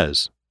doesn't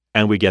res,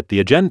 and we get the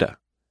agenda.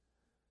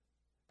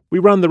 We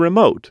run the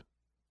remote.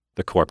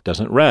 The corp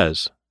doesn't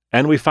res,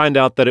 and we find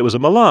out that it was a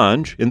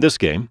melange in this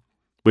game,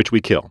 which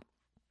we kill.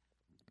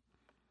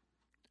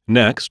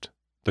 Next,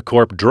 the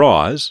corp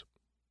draws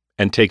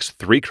and takes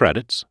 3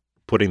 credits,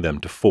 putting them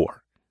to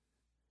 4.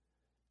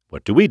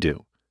 What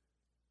do?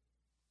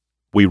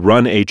 We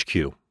run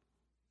HQ.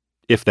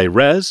 If they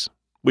res,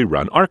 we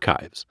run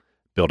archives,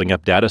 building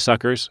up data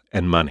suckers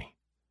and money.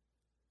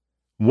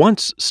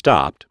 Once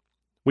stopped,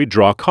 we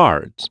draw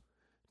cards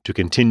to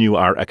continue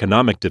our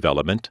economic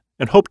development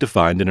and hope to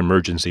find an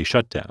emergency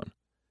shutdown.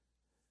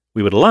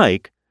 We would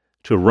like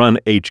to run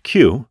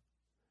HQ,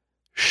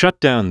 shut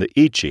down the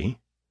Ichi,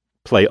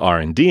 play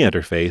R&D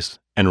interface,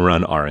 and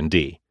run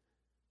R&D.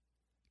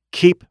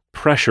 Keep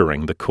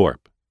pressuring the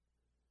corp.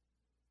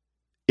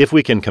 If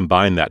we can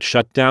combine that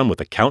shutdown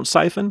with a count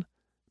siphon,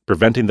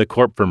 preventing the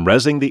corp from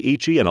resing the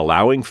Ichi and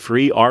allowing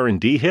free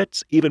R&D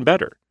hits, even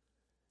better.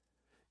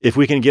 If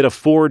we can get a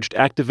forged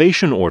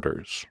activation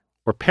orders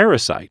or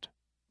parasite,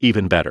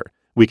 even better.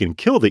 We can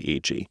kill the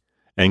Ichi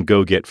and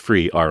go get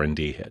free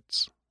R&D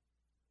hits.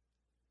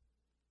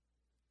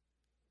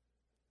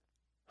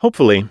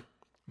 Hopefully,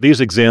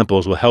 these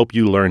examples will help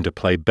you learn to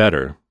play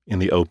better in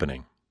the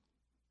opening.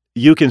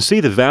 You can see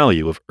the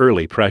value of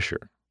early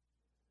pressure.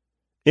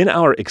 In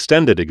our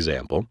extended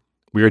example,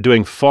 we are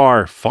doing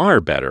far, far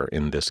better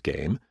in this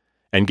game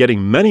and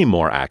getting many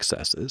more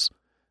accesses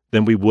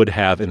than we would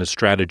have in a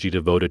strategy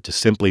devoted to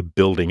simply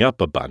building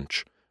up a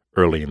bunch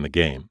early in the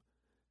game.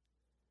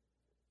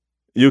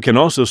 You can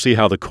also see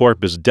how the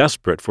corp is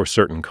desperate for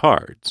certain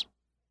cards.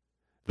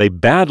 They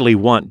badly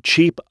want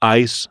cheap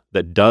ice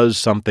that does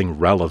something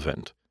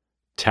relevant,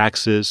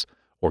 taxes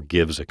or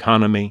gives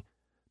economy,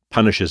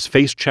 punishes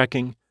face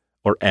checking,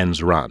 or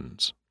ends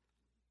runs.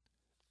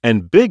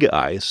 And big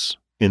ice,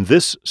 in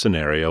this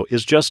scenario,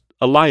 is just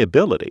a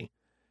liability.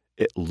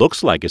 It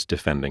looks like it's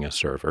defending a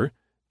server,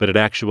 but it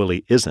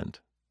actually isn't.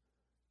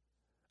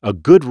 A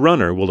good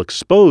runner will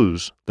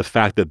expose the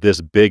fact that this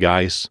big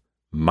ice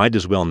might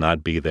as well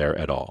not be there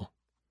at all.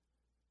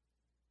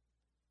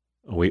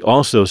 We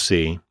also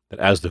see that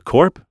as the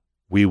corp,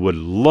 we would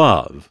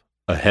love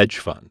a hedge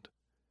fund.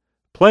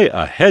 Play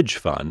a hedge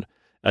fund,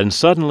 and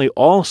suddenly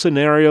all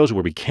scenarios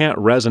where we can't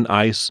res an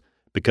ice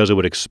because it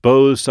would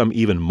expose some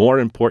even more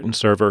important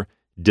server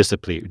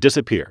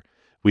disappear.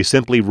 We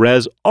simply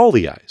res all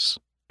the ice,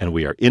 and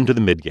we are into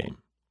the midgame.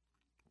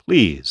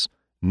 Please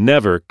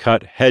never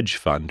cut hedge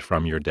fund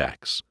from your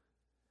decks.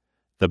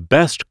 The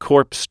best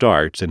corp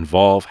starts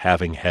involve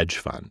having hedge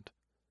fund.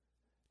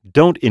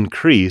 Don't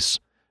increase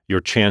your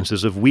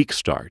chances of weak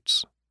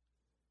starts.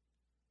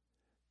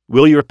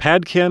 Will your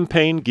pad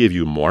campaign give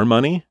you more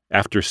money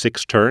after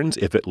 6 turns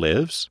if it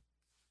lives?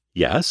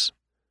 Yes.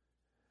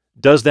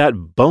 Does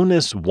that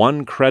bonus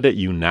 1 credit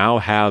you now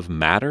have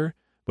matter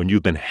when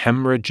you've been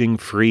hemorrhaging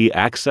free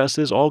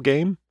accesses all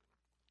game?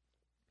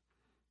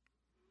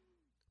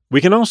 We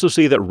can also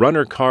see that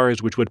runner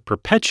cards which would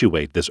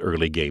perpetuate this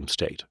early game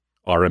state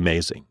are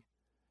amazing.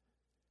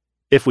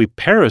 If we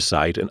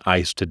parasite an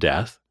ice to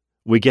death,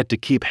 we get to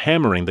keep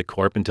hammering the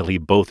corp until he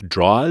both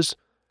draws,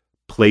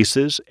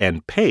 places,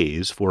 and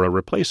pays for a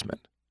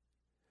replacement.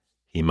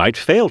 He might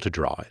fail to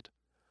draw it,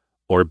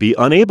 or be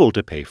unable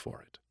to pay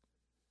for it.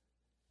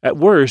 At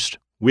worst,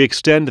 we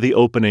extend the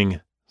opening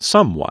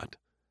somewhat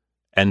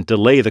and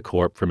delay the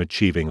corp from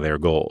achieving their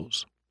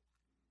goals.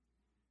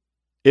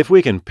 If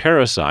we can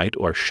parasite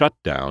or shut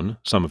down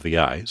some of the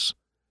ice,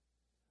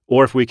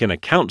 or if we can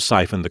account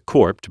siphon the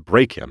corp to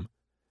break him,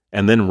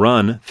 and then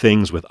run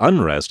things with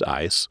unresed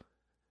ice,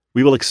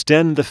 we will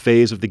extend the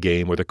phase of the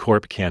game where the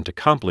corp can't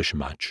accomplish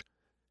much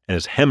and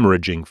is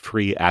hemorrhaging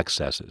free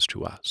accesses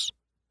to us.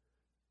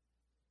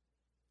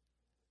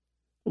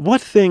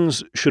 What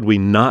things should we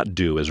not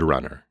do as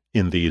runner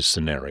in these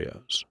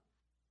scenarios?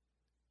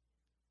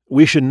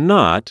 We should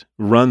not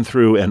run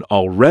through an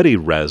already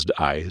resed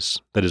ice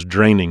that is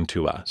draining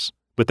to us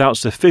without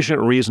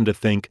sufficient reason to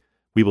think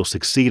we will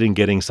succeed in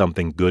getting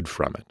something good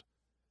from it.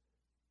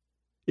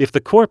 If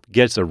the corp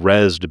gets a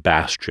resed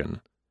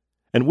bastion,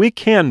 and we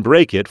can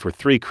break it for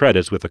 3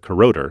 credits with a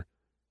corroder,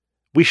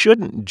 we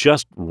shouldn't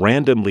just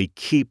randomly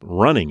keep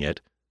running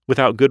it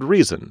without good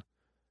reason,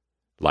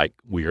 like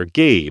we are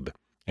Gabe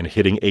and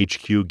hitting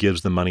HQ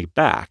gives the money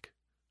back,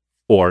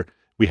 or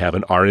we have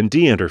an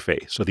R&D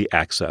interface so the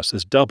access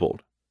is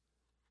doubled.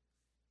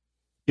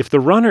 If the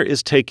runner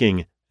is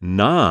taking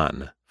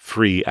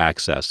non-free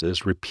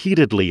accesses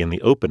repeatedly in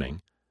the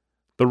opening,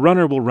 the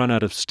runner will run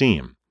out of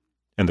steam,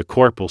 and the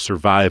corp will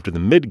survive to the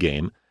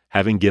mid-game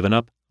having given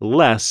up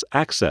less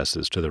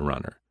accesses to the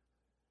runner.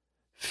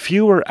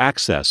 Fewer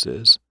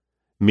accesses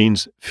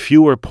means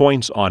fewer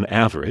points on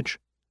average,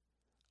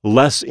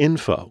 less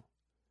info,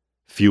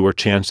 fewer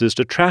chances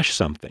to trash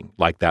something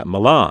like that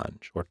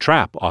melange or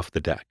trap off the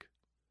deck.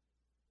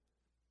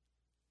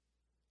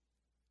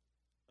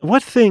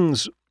 What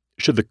things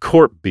should the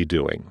corp be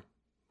doing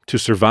to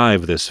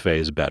survive this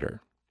phase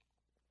better?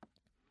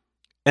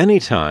 Any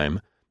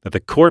time that the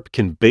corp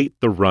can bait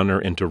the runner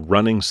into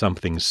running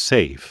something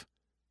safe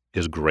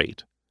is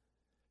great.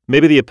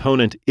 Maybe the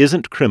opponent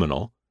isn't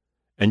criminal,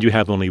 and you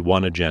have only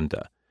one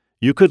agenda.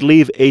 You could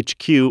leave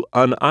HQ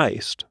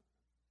uniced,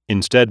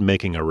 instead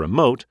making a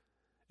remote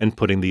and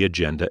putting the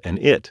agenda in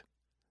it.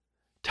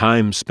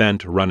 Time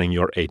spent running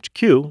your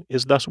HQ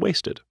is thus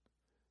wasted.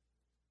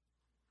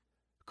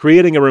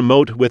 Creating a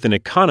remote with an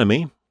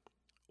economy,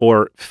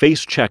 or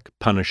face check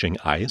punishing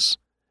ice,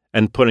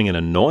 and putting an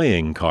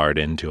annoying card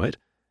into it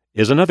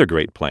is another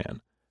great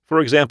plan. For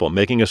example,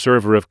 making a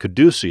server of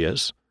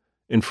Caduceus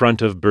in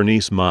front of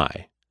Bernice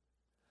Mai.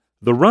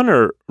 The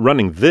runner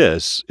running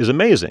this is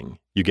amazing.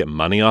 You get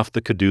money off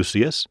the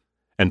Caduceus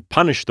and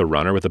punish the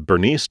runner with a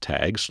Bernice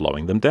tag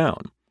slowing them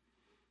down.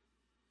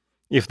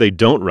 If they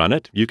don't run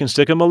it, you can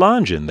stick a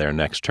melange in there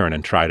next turn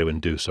and try to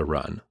induce a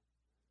run.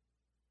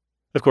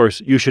 Of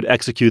course, you should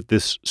execute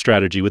this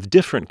strategy with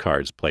different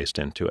cards placed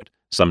into it.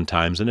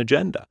 Sometimes an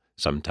agenda,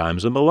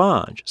 sometimes a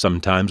melange,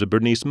 sometimes a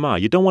Bernice Mai.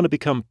 You don't want to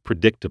become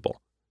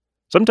predictable.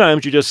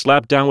 Sometimes you just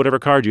slap down whatever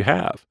card you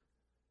have.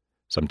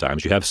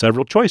 Sometimes you have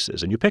several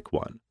choices and you pick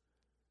one.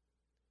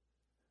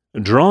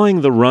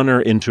 Drawing the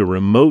runner into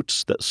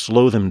remotes that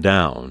slow them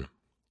down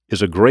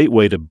is a great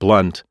way to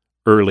blunt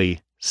early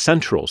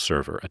central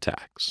server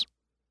attacks.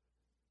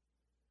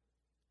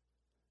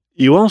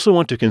 You also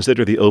want to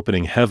consider the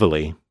opening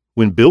heavily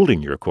when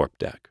building your corp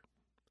deck.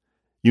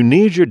 You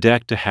need your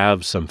deck to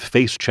have some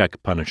face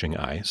check punishing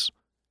ice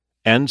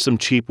and some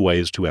cheap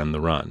ways to end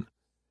the run.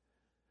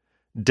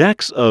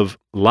 Decks of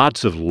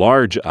lots of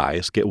large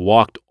ice get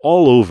walked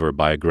all over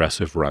by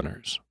aggressive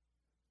runners.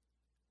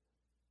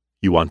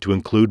 You want to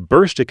include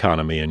burst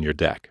economy in your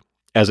deck,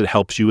 as it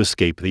helps you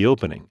escape the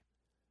opening.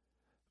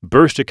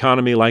 Burst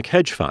economy like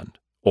Hedge Fund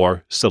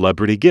or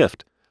Celebrity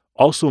Gift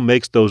also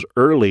makes those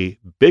early,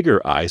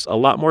 bigger ice a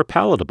lot more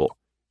palatable.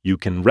 You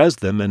can res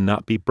them and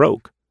not be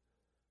broke.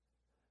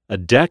 A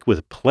deck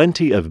with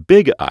plenty of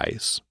big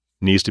ice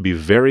needs to be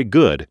very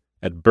good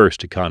at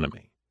burst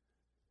economy.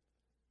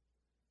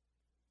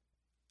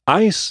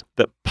 Ice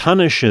that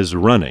punishes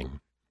running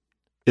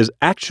is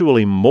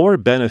actually more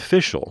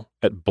beneficial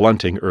at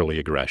blunting early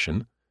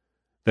aggression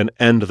than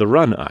end the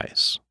run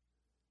ice.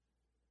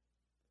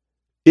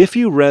 If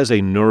you res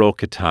a Neural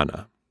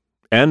Katana,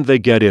 and they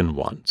get in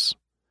once,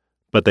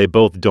 but they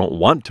both don't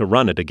want to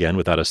run it again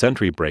without a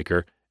sentry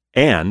breaker,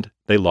 and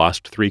they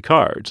lost 3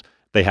 cards,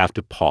 they have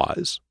to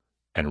pause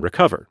and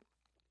recover.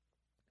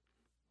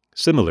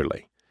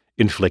 Similarly,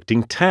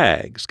 inflicting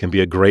tags can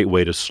be a great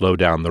way to slow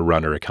down the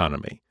runner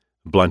economy,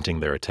 blunting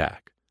their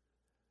attack.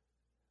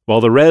 While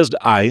the resed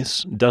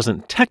ice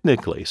doesn't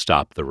technically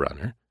stop the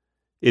runner,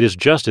 it is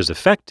just as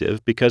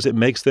effective because it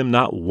makes them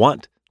not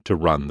want to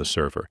run the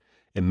server.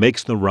 It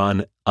makes the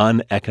run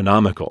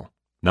uneconomical,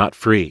 not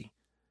free.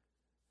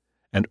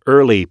 And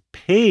early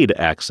paid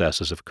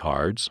accesses of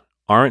cards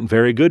aren't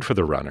very good for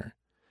the runner.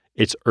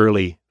 It's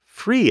early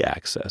free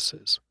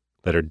accesses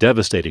that are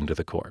devastating to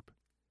the corp.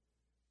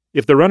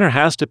 If the runner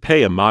has to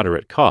pay a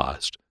moderate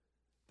cost,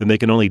 then they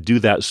can only do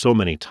that so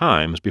many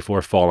times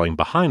before falling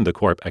behind the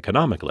corp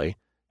economically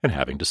and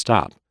having to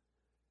stop.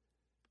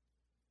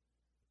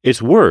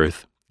 It's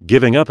worth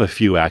giving up a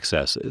few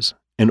accesses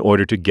in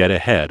order to get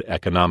ahead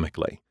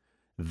economically.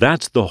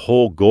 That's the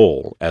whole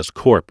goal as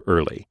corp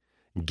early.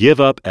 Give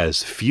up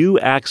as few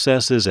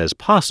accesses as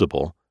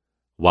possible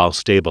while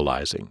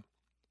stabilizing.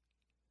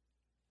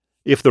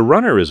 If the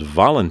runner is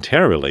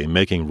voluntarily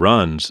making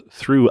runs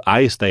through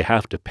ice they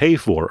have to pay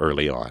for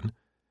early on,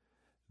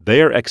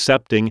 they are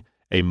accepting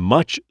a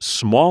much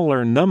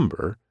smaller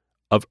number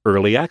of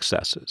early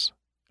accesses.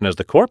 And as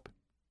the corp,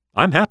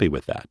 I'm happy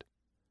with that.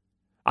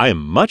 I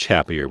am much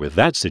happier with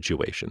that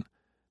situation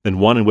than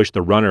one in which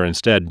the runner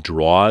instead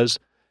draws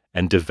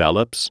and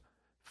develops,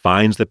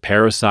 finds that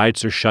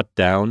parasites or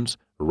shutdowns,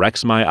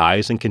 wrecks my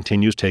eyes, and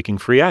continues taking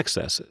free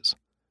accesses.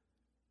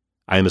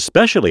 I am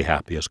especially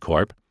happy as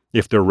corp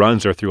if their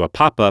runs are through a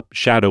pop-up,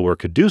 Shadow, or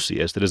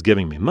Caduceus that is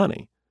giving me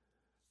money.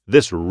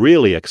 This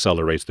really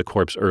accelerates the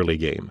corp's early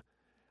game,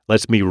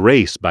 lets me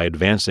race by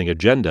advancing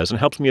agendas, and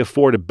helps me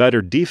afford a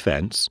better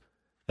defense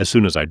as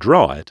soon as I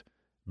draw it,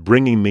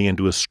 bringing me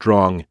into a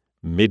strong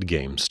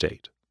mid-game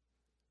state.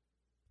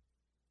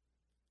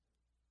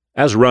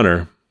 As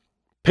runner,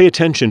 pay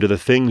attention to the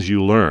things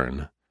you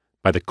learn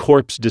by the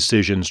corp's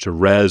decisions to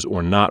res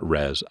or not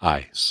res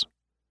ice.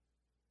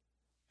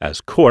 As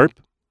corp,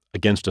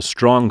 against a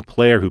strong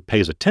player who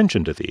pays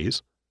attention to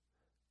these,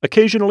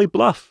 occasionally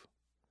bluff.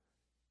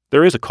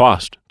 There is a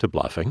cost to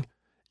bluffing.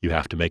 You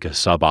have to make a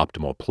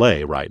suboptimal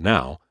play right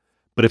now,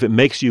 but if it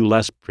makes you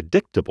less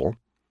predictable,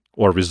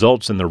 or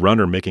results in the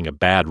runner making a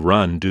bad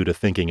run due to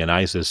thinking an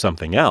ice is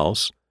something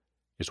else,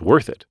 it's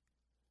worth it.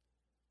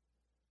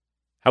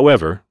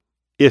 However,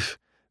 if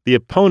the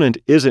opponent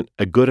isn't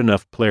a good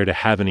enough player to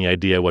have any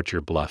idea what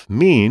your bluff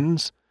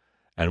means,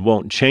 and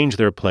won't change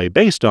their play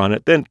based on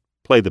it, then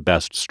play the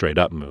best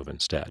straight-up move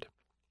instead.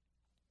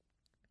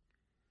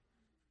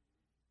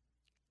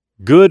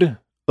 Good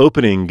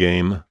opening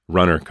game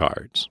runner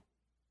cards.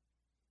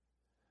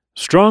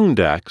 Strong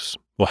decks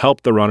will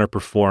help the runner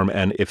perform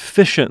an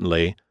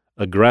efficiently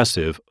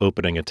aggressive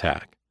opening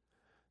attack.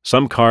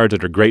 Some cards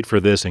that are great for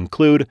this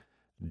include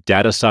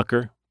Data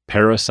Sucker,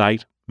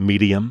 Parasite,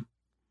 Medium,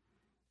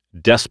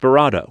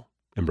 Desperado,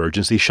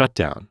 Emergency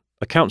Shutdown,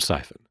 Account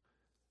Siphon,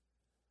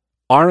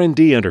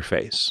 R&D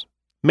Interface,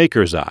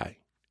 Maker's Eye,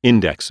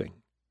 Indexing.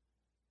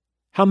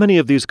 How many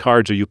of these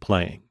cards are you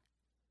playing?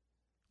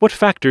 What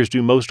factors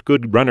do most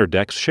good runner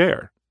decks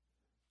share?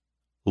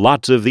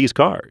 Lots of these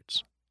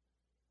cards.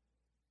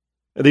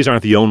 These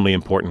aren't the only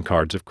important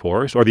cards, of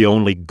course, or the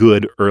only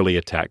good early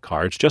attack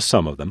cards, just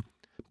some of them,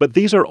 but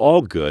these are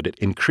all good at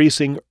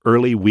increasing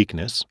early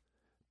weakness,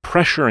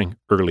 pressuring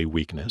early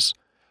weakness,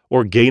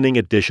 or gaining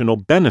additional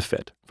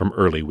benefit from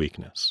early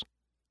weakness.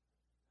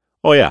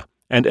 Oh yeah,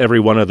 and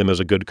every one of them is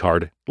a good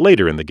card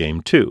later in the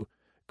game, too.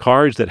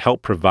 Cards that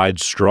help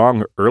provide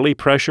strong early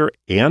pressure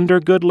and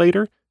are good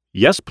later?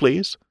 Yes,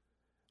 please.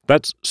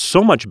 That's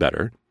so much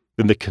better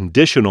than the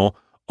conditional,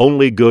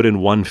 only good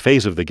in one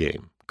phase of the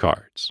game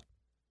cards.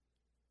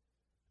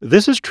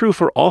 This is true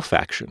for all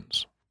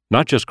factions,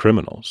 not just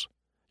criminals.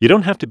 You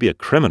don't have to be a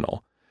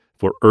criminal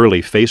for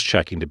early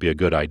face-checking to be a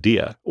good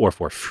idea, or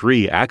for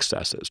free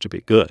accesses to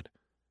be good.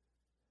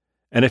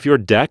 And if your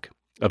deck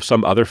of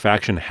some other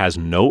faction has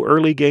no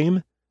early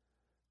game,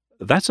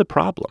 that's a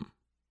problem.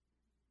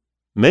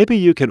 Maybe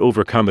you can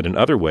overcome it in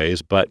other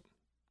ways, but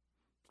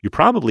you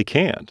probably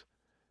can't.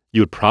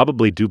 You would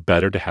probably do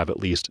better to have at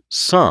least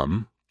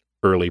some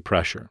early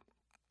pressure.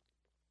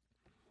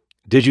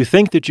 Did you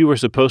think that you were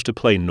supposed to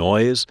play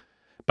noise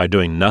by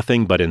doing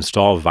nothing but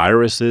install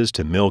viruses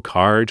to mill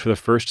cards for the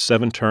first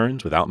 7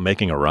 turns without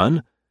making a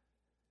run?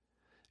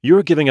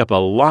 You're giving up a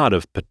lot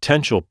of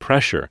potential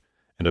pressure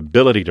and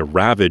ability to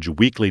ravage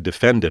weakly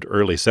defended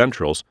early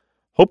centrals,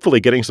 hopefully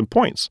getting some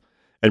points,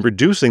 and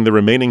reducing the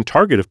remaining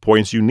target of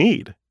points you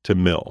need to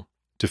mill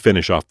to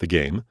finish off the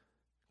game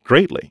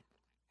greatly.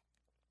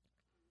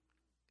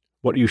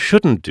 What you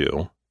shouldn't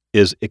do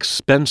is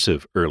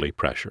expensive early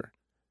pressure.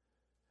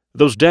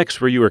 Those decks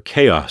where you are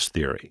Chaos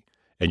Theory,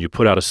 and you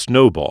put out a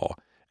snowball,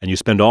 and you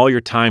spend all your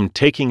time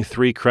taking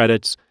 3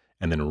 credits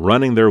and then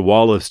running their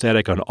wall of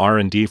static on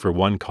R&D for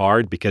 1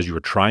 card because you were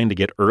trying to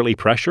get early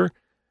pressure?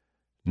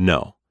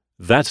 No,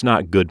 that's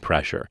not good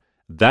pressure.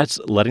 That's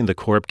letting the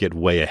corp get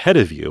way ahead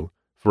of you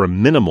for a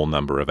minimal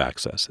number of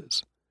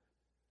accesses.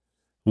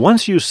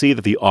 Once you see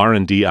that the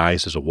R&D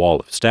ice is a wall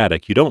of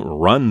static, you don't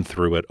run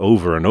through it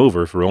over and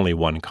over for only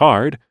 1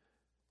 card.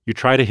 You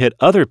try to hit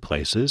other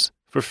places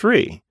for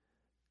free.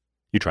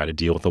 You try to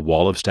deal with the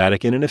wall of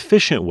static in an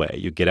efficient way.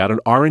 You get out an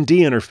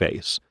R&D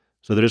interface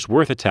so that it's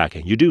worth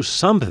attacking. You do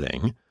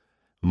something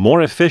more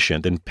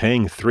efficient than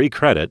paying 3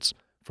 credits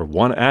for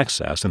 1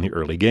 access in the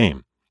early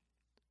game.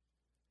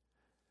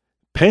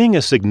 Paying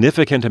a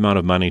significant amount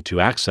of money to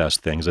access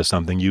things is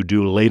something you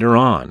do later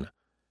on,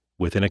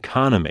 with an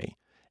economy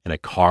and a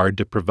card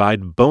to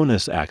provide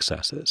bonus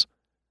accesses,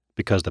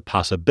 because the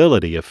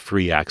possibility of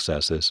free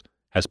accesses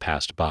has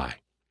passed by.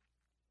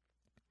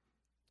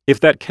 If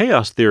that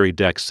Chaos Theory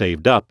deck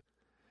saved up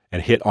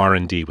and hit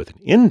R&D with an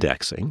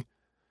indexing,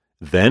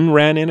 then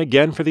ran in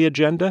again for the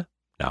agenda,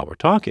 now we're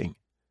talking.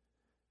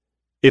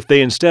 If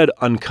they instead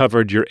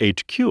uncovered your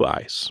HQ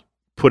ice,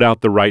 put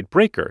out the right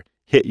breaker,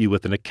 hit you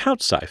with an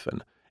account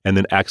siphon, and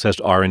then accessed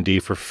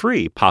R&D for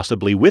free,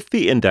 possibly with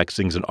the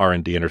indexings and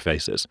R&D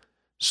interfaces,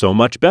 so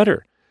much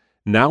better.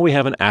 Now we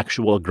have an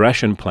actual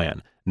aggression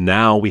plan.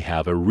 Now we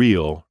have a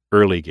real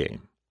early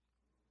game.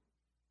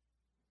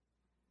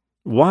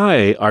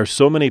 Why are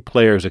so many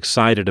players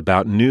excited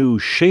about new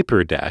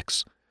Shaper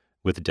decks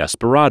with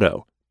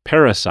Desperado,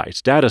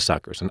 Parasites, Data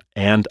Suckers,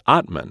 and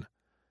Atman?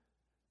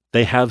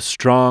 They have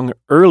strong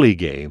early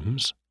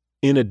games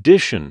in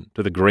addition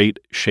to the great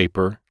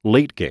Shaper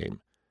late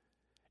game.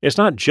 It's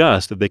not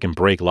just that they can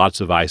break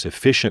lots of ice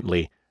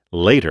efficiently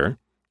later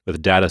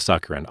with Data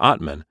Sucker and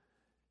Atman.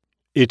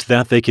 It's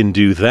that they can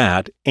do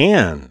that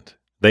and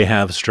they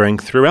have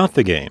strength throughout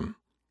the game,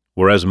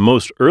 whereas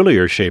most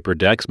earlier Shaper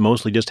decks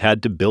mostly just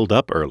had to build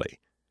up early.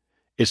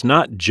 It's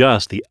not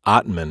just the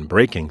Atman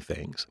breaking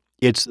things.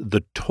 It's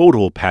the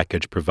total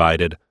package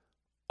provided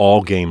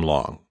all game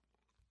long.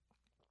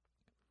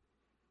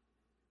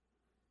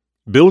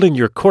 Building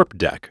your corp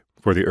deck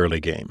for the early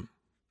game.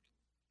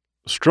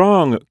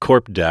 Strong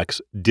corp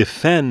decks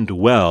defend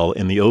well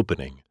in the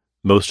opening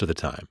most of the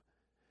time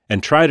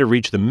and try to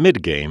reach the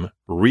mid-game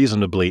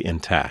reasonably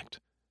intact.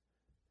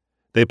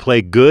 They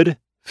play good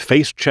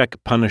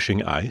face-check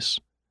punishing ice,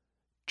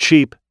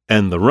 cheap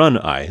end the run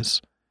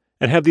ice,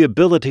 and have the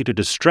ability to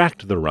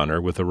distract the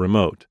runner with a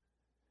remote.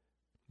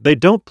 They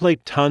don't play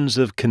tons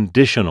of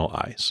conditional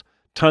ice,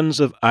 tons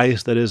of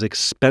ice that is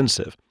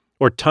expensive,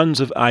 or tons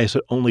of ice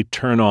that only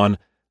turn on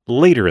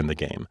later in the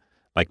game,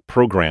 like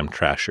program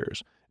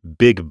trashers,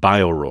 big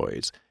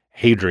bioroids,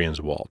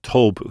 Hadrian's Wall,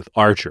 Tollbooth,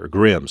 Archer,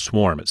 Grim,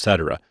 Swarm,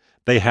 etc.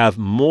 They have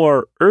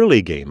more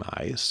early game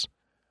ice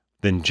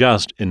than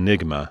just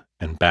Enigma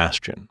and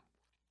Bastion.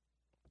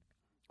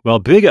 While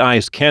big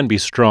ice can be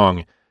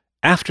strong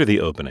after the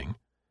opening,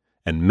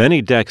 and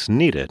many decks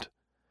need it,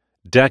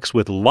 decks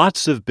with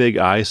lots of big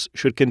ice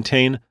should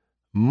contain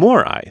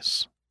more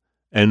ice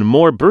and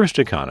more burst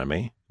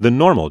economy than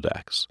normal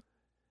decks.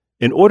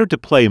 In order to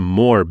play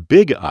more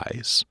big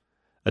ice,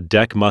 a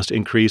deck must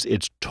increase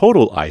its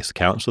total ice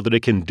count so that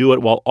it can do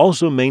it while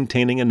also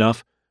maintaining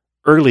enough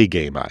early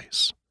game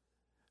ice.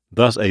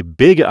 Thus, a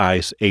big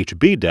ice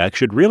HB deck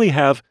should really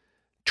have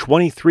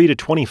 23 to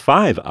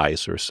 25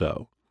 ice or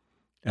so,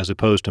 as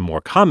opposed to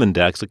more common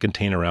decks that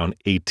contain around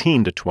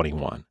 18 to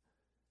 21.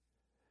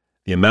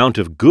 The amount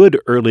of good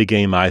early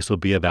game ice will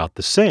be about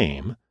the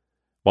same,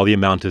 while the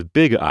amount of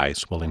big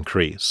ice will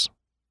increase.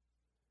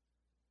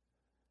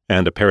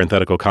 And a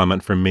parenthetical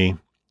comment from me,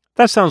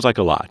 that sounds like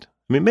a lot.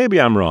 I mean,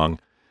 maybe I'm wrong,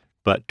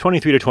 but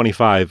 23 to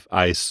 25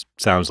 ice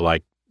sounds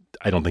like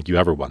I don't think you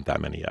ever want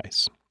that many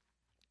ice.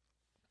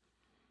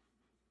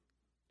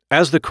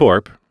 As the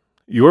Corp,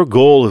 your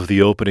goal of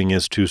the opening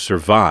is to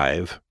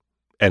survive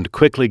and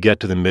quickly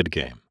get to the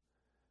mid-game.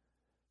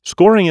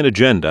 Scoring an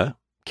agenda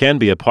can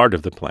be a part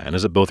of the plan,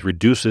 as it both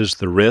reduces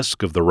the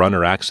risk of the runner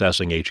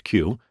accessing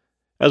HQ,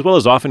 as well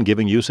as often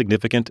giving you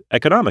significant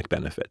economic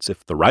benefits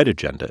if the right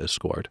agenda is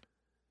scored.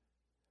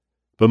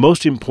 But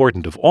most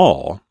important of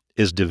all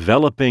is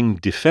developing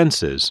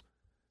defenses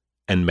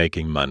and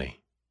making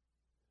money.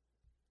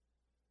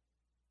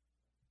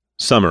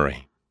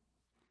 Summary.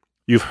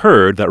 You've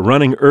heard that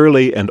running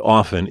early and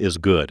often is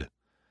good.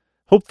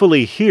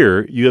 Hopefully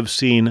here you have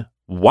seen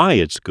why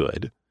it's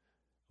good,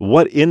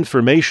 what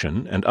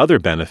information and other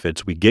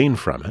benefits we gain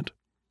from it,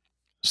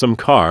 some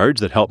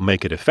cards that help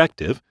make it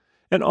effective,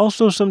 and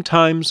also some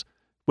times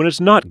when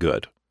it's not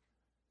good.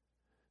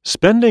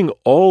 Spending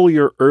all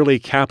your early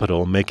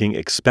capital making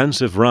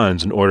expensive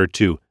runs in order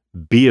to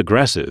be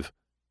aggressive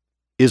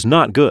is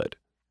not good.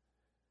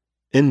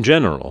 In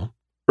general,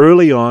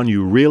 early on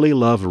you really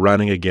love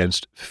running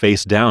against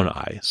face-down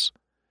ice,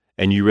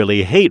 and you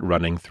really hate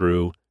running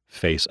through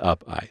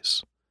face-up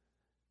ice.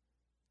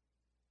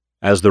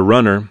 As the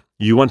runner,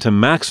 you want to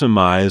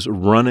maximize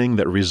running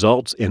that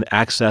results in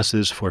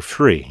accesses for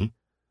free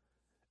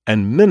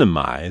and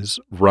minimize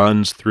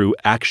runs through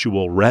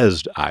actual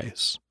resed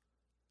ice.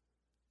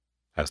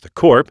 As the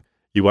Corp,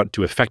 you want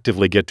to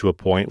effectively get to a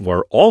point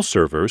where all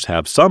servers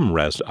have some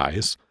resed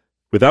ice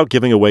without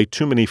giving away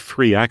too many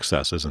free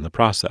accesses in the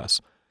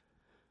process.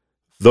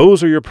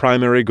 Those are your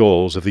primary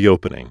goals of the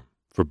opening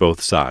for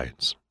both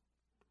sides.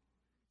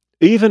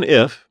 Even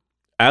if,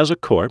 as a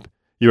Corp,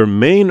 your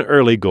main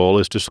early goal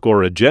is to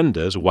score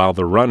agendas while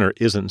the runner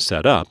isn't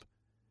set up,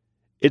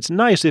 it's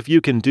nice if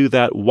you can do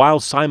that while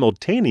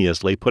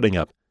simultaneously putting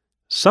up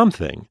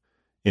something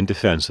in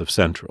defense of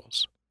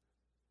centrals.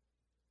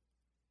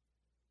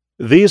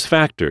 These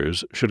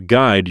factors should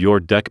guide your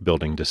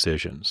deck-building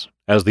decisions,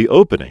 as the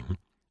opening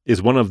is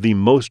one of the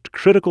most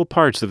critical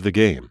parts of the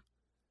game.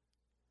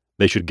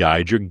 They should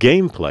guide your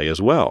gameplay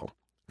as well,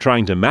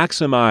 trying to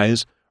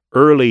maximize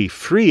early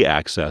free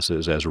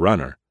accesses as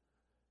runner,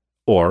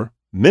 or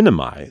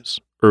minimize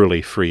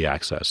early free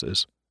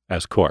accesses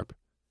as Corp.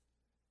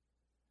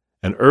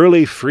 An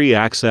early free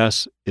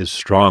access is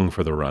strong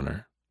for the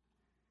runner.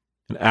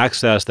 An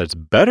access that's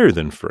better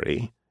than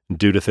free,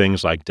 due to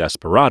things like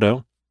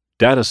Desperado,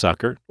 Data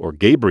Sucker, or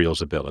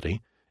Gabriel's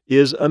ability,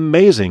 is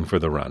amazing for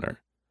the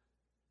runner.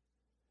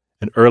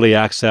 An early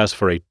access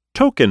for a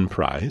token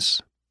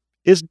price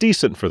is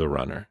decent for the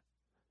runner.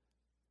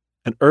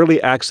 An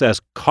early access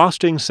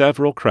costing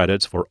several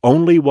credits for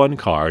only one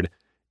card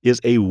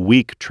is a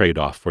weak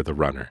trade-off for the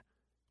runner,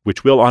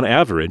 which will, on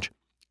average,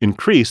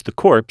 increase the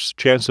Corp's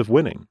chance of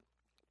winning.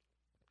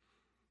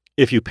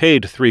 If you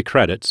paid 3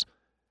 credits,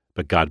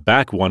 but got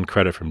back 1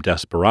 credit from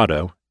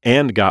Desperado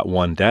and got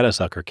 1 Data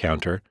Sucker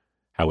counter,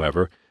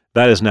 however,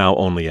 that is now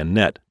only a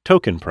net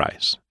token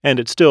price, and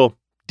it's still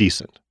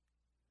decent.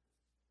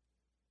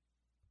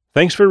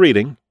 Thanks for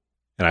reading,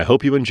 and I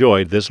hope you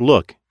enjoyed this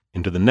look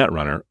into the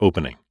Netrunner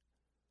opening.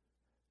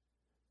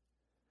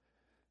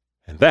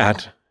 And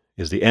that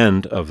is the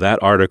end of that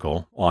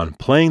article on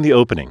playing the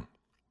opening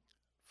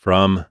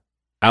from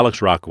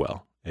Alex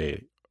Rockwell,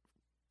 a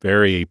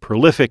very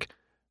prolific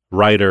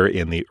writer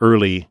in the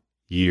early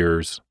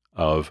years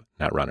of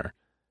Netrunner.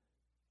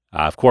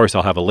 Of course,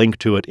 I'll have a link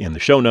to it in the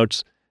show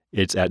notes.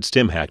 It's at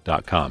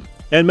stimhack.com.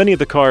 And many of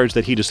the cards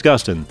that he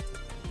discussed in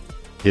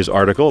his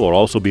article will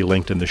also be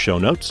linked in the show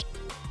notes.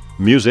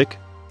 Music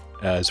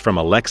is from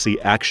Alexi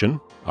Action.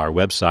 Our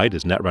website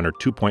is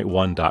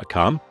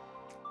netrunner2.1.com.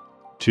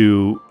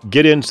 To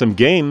get in some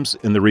games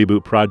in the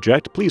Reboot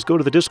Project, please go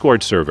to the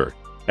Discord server.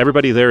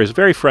 Everybody there is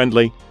very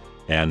friendly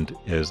and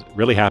is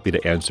really happy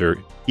to answer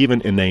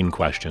even inane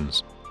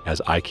questions,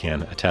 as I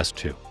can attest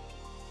to.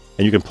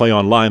 And you can play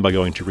online by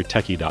going to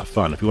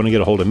ritechie.fun. If you want to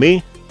get a hold of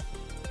me,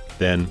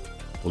 then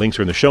links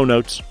are in the show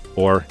notes,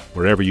 or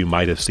wherever you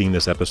might have seen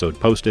this episode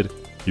posted,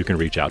 you can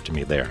reach out to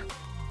me there.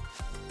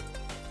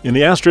 In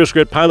the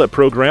AstroScript pilot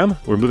program,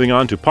 we're moving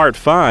on to part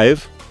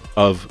 5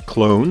 of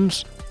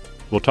clones.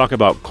 We'll talk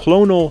about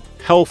clonal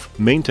health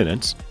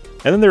maintenance,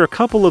 and then there are a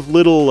couple of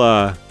little,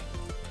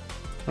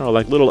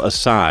 little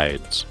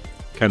asides,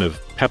 kind of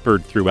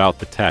peppered throughout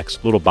the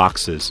text, little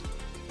boxes,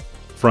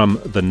 from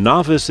the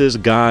Novice's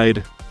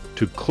Guide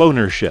to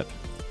Clonership.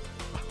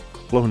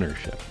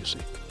 Clonership, you see.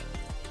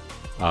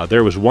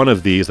 There was one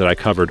of these that I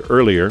covered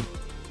earlier,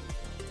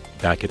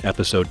 back in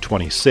episode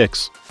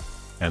 26,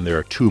 and there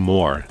are 2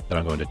 more that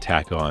I'm going to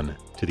tack on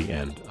to the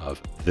end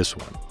of this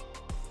one.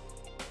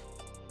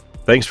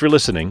 Thanks for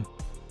listening.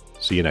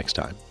 See you next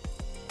time.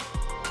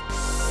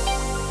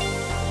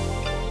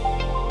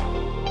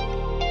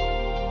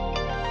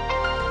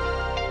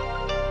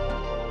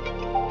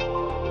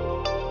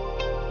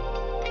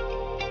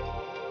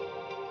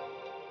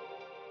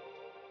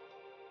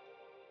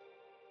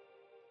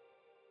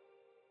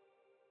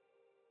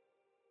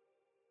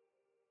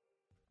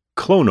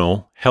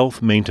 Clonal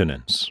health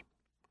maintenance.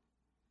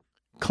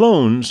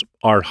 Clones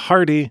are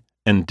hardy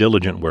and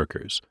diligent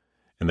workers,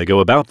 and they go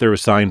about their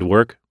assigned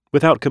work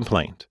without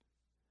complaint.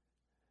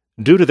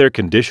 Due to their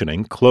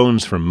conditioning,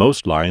 clones from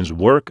most lines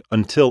work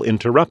until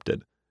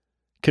interrupted,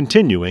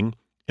 continuing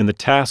in the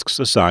tasks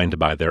assigned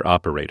by their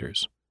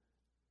operators.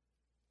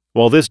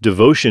 While this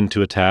devotion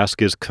to a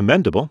task is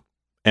commendable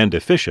and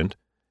efficient,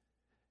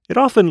 it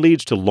often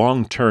leads to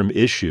long-term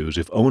issues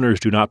if owners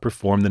do not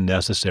perform the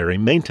necessary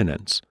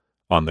maintenance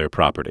on their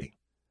property.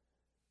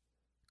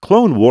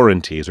 Clone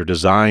warranties are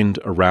designed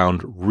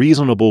around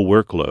reasonable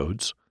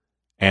workloads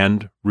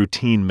and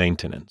routine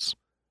maintenance.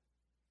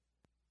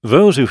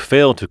 Those who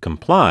fail to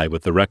comply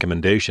with the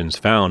recommendations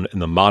found in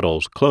the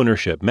model's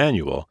clonership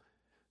manual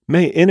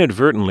may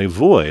inadvertently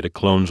void a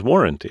clone's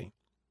warranty.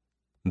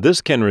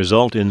 This can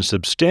result in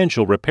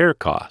substantial repair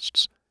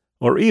costs,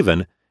 or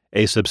even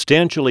a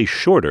substantially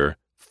shorter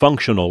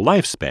functional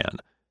lifespan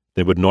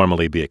than would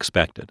normally be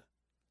expected.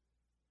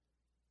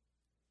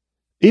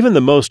 Even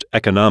the most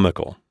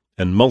economical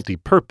and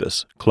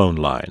multi-purpose clone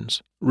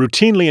lines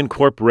routinely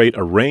incorporate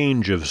a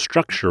range of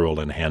structural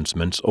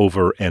enhancements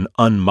over an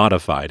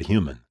unmodified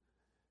human.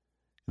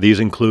 These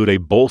include a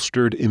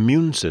bolstered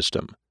immune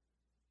system,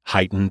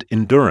 heightened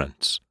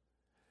endurance,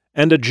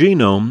 and a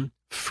genome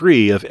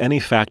free of any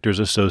factors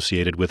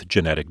associated with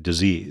genetic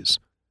disease.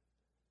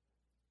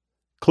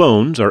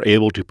 Clones are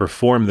able to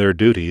perform their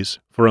duties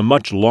for a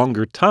much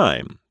longer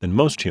time than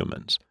most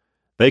humans.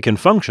 They can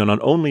function on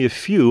only a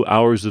few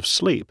hours of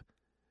sleep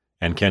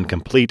and can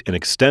complete an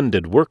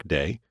extended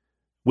workday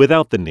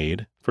without the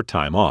need for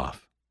time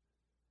off.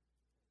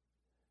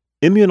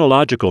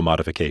 Immunological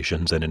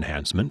modifications and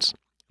enhancements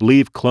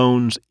leave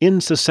clones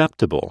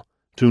insusceptible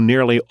to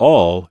nearly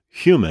all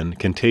human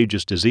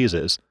contagious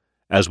diseases,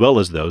 as well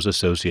as those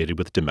associated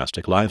with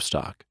domestic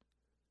livestock.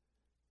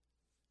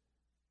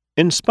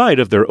 In spite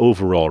of their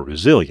overall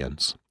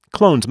resilience,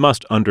 clones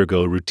must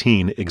undergo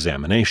routine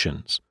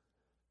examinations.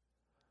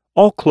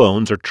 All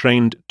clones are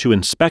trained to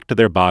inspect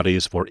their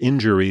bodies for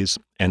injuries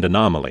and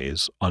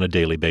anomalies on a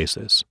daily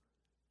basis.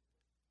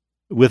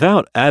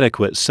 Without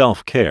adequate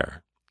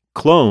self-care,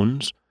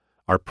 clones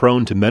are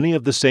prone to many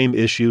of the same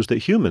issues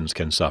that humans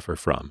can suffer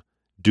from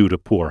due to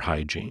poor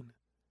hygiene.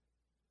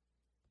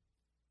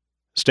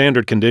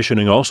 Standard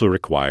conditioning also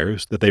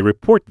requires that they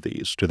report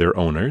these to their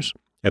owners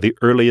at the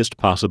earliest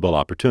possible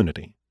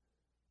opportunity.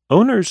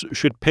 Owners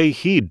should pay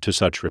heed to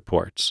such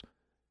reports,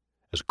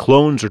 as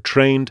clones are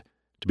trained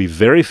to be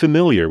very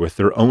familiar with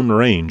their own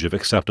range of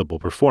acceptable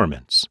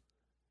performance,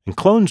 and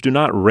clones do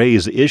not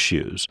raise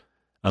issues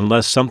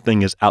unless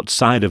something is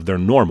outside of their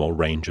normal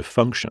range of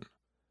function.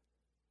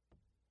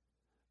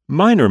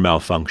 Minor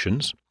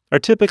malfunctions are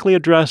typically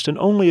addressed in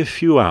only a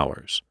few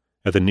hours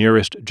at the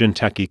nearest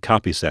Jinteki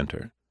copy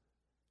center.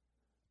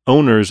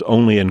 Owners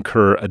only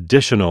incur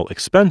additional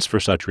expense for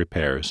such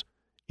repairs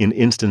in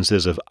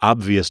instances of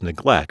obvious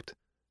neglect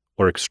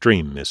or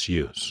extreme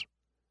misuse.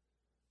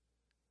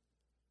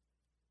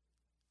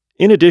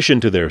 In addition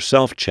to their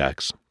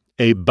self-checks,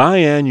 a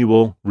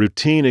biannual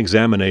routine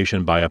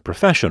examination by a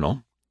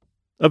professional,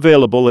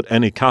 available at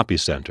any copy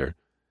center,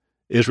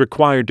 is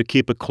required to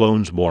keep a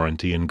clone's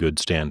warranty in good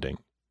standing.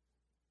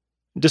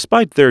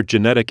 Despite their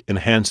genetic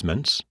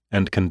enhancements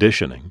and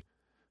conditioning,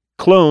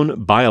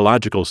 clone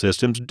biological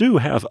systems do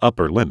have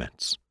upper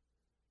limits.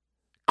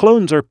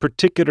 Clones are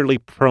particularly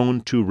prone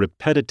to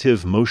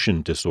repetitive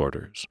motion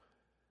disorders,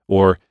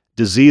 or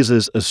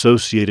diseases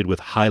associated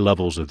with high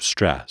levels of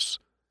stress.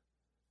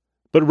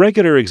 But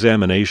regular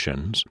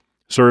examinations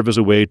serve as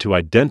a way to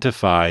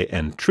identify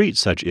and treat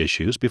such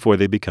issues before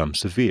they become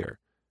severe.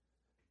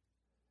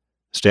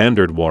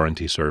 Standard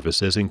warranty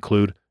services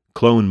include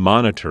clone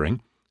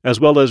monitoring as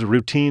well as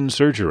routine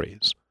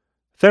surgeries,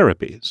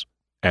 therapies,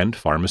 and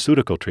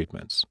pharmaceutical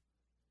treatments.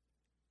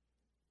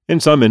 In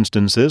some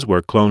instances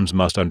where clones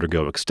must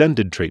undergo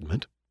extended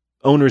treatment,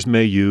 owners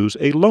may use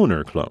a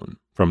loaner clone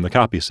from the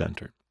copy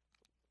center.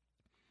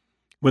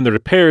 When the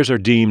repairs are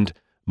deemed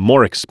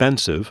more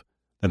expensive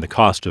than the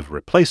cost of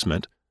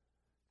replacement,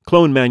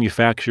 clone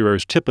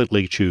manufacturers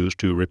typically choose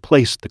to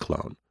replace the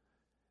clone.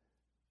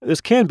 This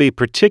can be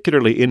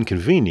particularly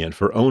inconvenient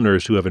for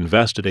owners who have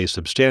invested a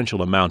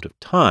substantial amount of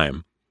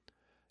time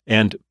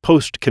and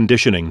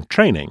post-conditioning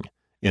training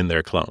in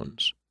their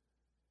clones.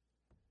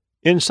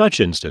 In such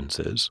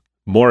instances,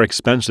 more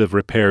expensive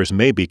repairs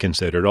may be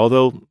considered,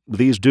 although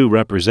these do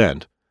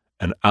represent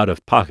an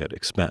out-of-pocket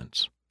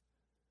expense.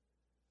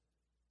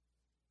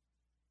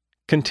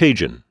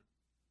 Contagion.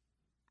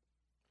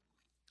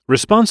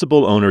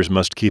 Responsible owners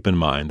must keep in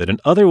mind that an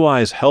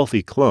otherwise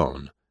healthy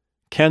clone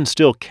can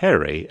still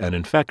carry an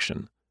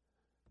infection.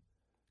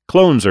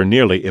 Clones are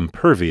nearly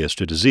impervious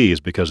to disease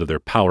because of their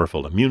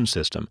powerful immune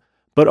system,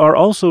 but are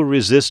also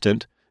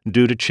resistant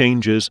due to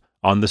changes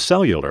on the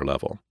cellular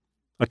level.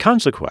 A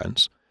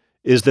consequence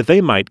is that they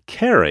might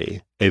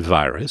carry a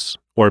virus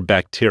or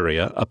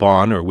bacteria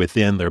upon or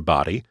within their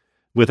body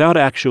without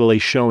actually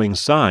showing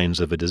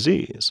signs of a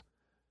disease.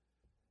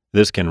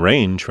 This can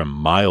range from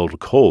mild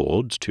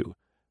colds to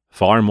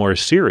far more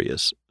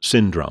serious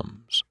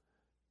syndromes.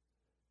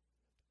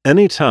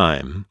 Any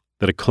time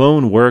that a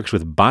clone works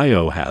with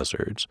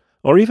biohazards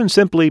or even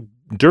simply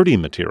dirty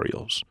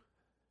materials,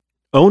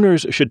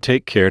 owners should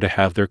take care to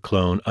have their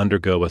clone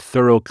undergo a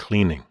thorough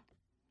cleaning.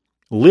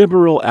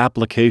 Liberal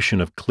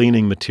application of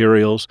cleaning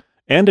materials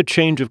and a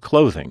change of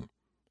clothing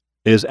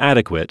is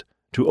adequate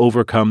to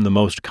overcome the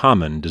most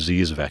common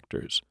disease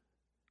vectors.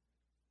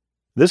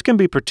 This can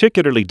be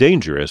particularly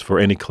dangerous for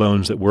any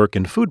clones that work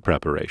in food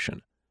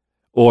preparation,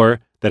 or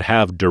that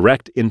have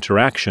direct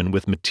interaction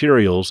with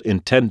materials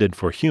intended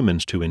for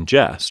humans to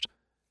ingest,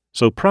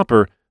 so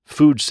proper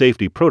food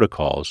safety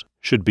protocols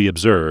should be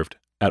observed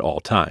at all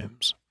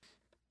times.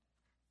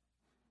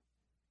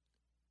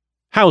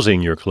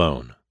 Housing your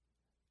clone.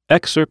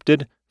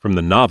 Excerpted from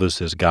the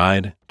Novice's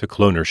Guide to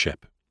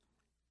Clonership.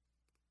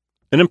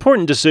 An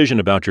important decision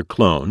about your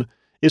clone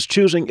is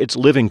choosing its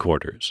living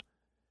quarters.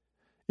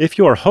 If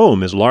your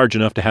home is large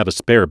enough to have a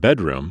spare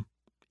bedroom,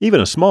 even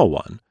a small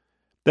one,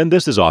 then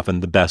this is often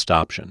the best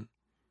option.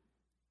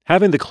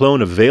 Having the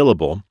clone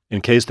available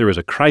in case there is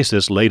a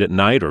crisis late at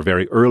night or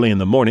very early in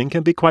the morning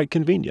can be quite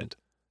convenient.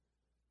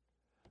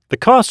 The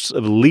costs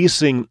of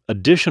leasing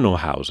additional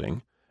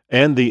housing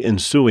and the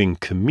ensuing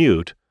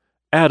commute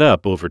add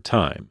up over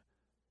time,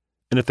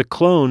 and if the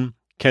clone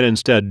can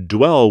instead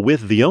dwell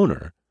with the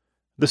owner,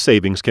 the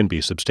savings can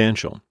be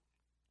substantial.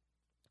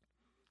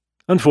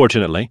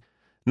 Unfortunately,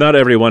 not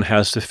everyone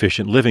has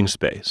sufficient living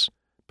space,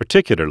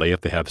 particularly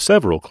if they have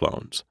several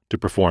clones to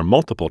perform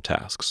multiple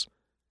tasks.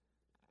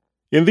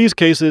 In these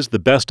cases, the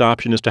best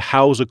option is to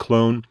house a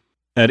clone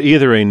at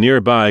either a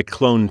nearby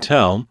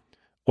clonetel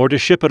or to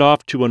ship it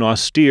off to an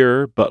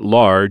austere but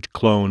large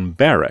clone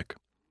barrack.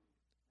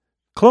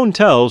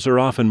 Clonetels are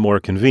often more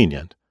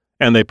convenient,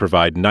 and they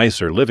provide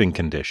nicer living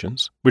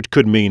conditions, which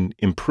could mean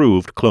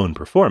improved clone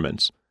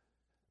performance,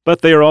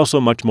 but they are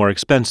also much more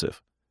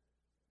expensive.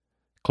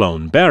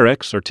 Clone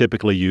barracks are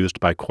typically used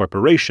by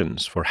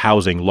corporations for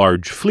housing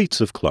large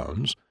fleets of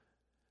clones,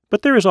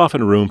 but there is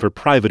often room for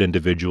private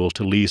individuals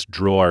to lease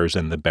drawers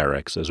in the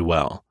barracks as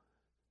well.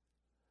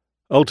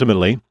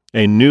 Ultimately,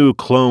 a new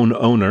clone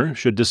owner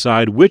should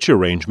decide which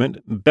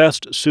arrangement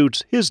best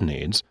suits his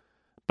needs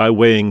by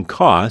weighing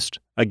cost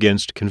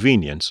against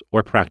convenience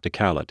or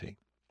practicality.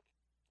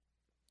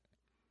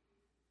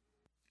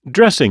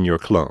 Dressing your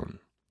clone.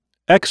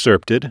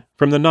 Excerpted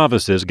from the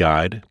Novice's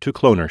Guide to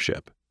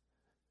Clonership.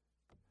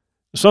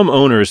 Some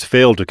owners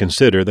fail to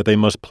consider that they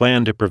must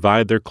plan to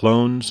provide their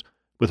clones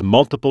with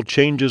multiple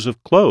changes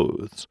of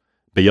clothes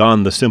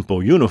beyond the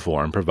simple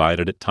uniform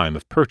provided at time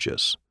of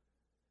purchase.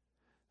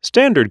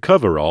 Standard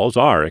coveralls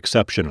are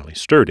exceptionally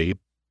sturdy,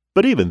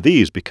 but even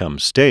these become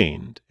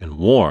stained and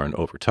worn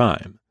over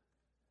time.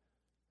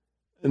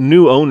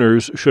 New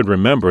owners should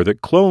remember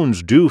that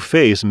clones do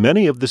face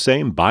many of the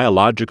same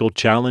biological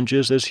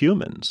challenges as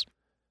humans.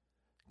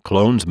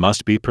 Clones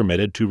must be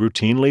permitted to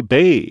routinely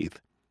bathe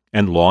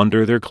and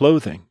launder their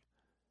clothing.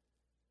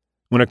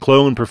 When a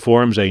clone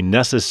performs a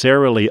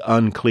necessarily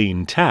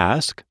unclean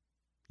task,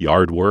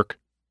 yard work,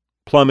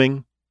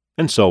 plumbing,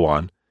 and so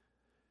on,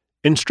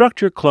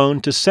 instruct your clone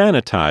to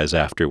sanitize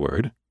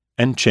afterward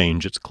and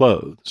change its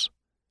clothes.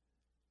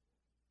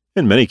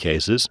 In many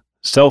cases,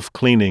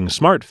 self-cleaning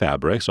smart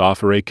fabrics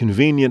offer a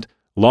convenient,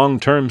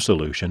 long-term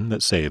solution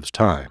that saves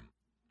time.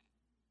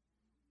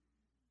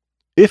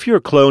 If your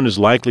clone is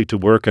likely to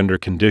work under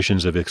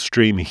conditions of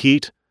extreme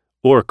heat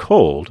or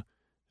cold,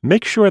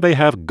 make sure they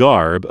have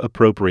garb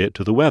appropriate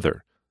to the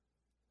weather.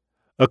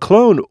 A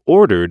clone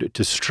ordered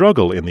to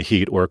struggle in the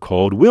heat or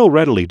cold will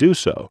readily do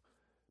so,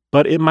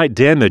 but it might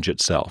damage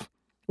itself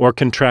or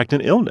contract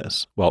an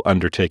illness while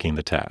undertaking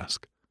the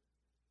task.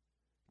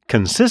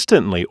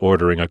 Consistently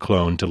ordering a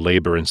clone to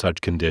labor in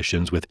such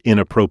conditions with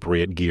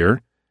inappropriate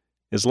gear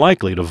is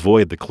likely to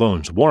void the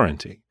clone's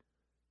warranty.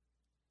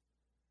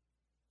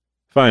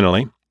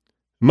 Finally,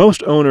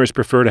 most owners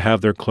prefer to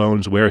have their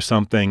clones wear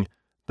something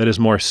that is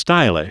more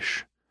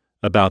stylish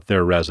about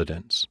their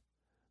residence.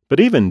 But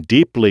even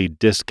deeply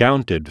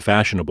discounted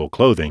fashionable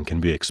clothing can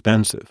be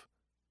expensive.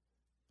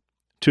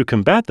 To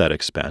combat that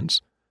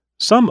expense,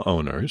 some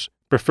owners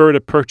prefer to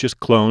purchase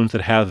clones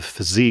that have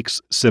physiques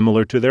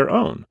similar to their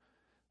own,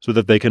 so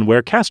that they can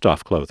wear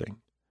cast-off clothing.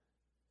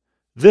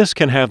 This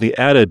can have the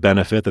added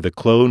benefit that the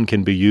clone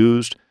can be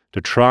used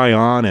to try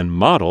on and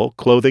model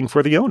clothing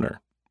for the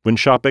owner when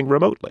shopping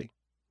remotely.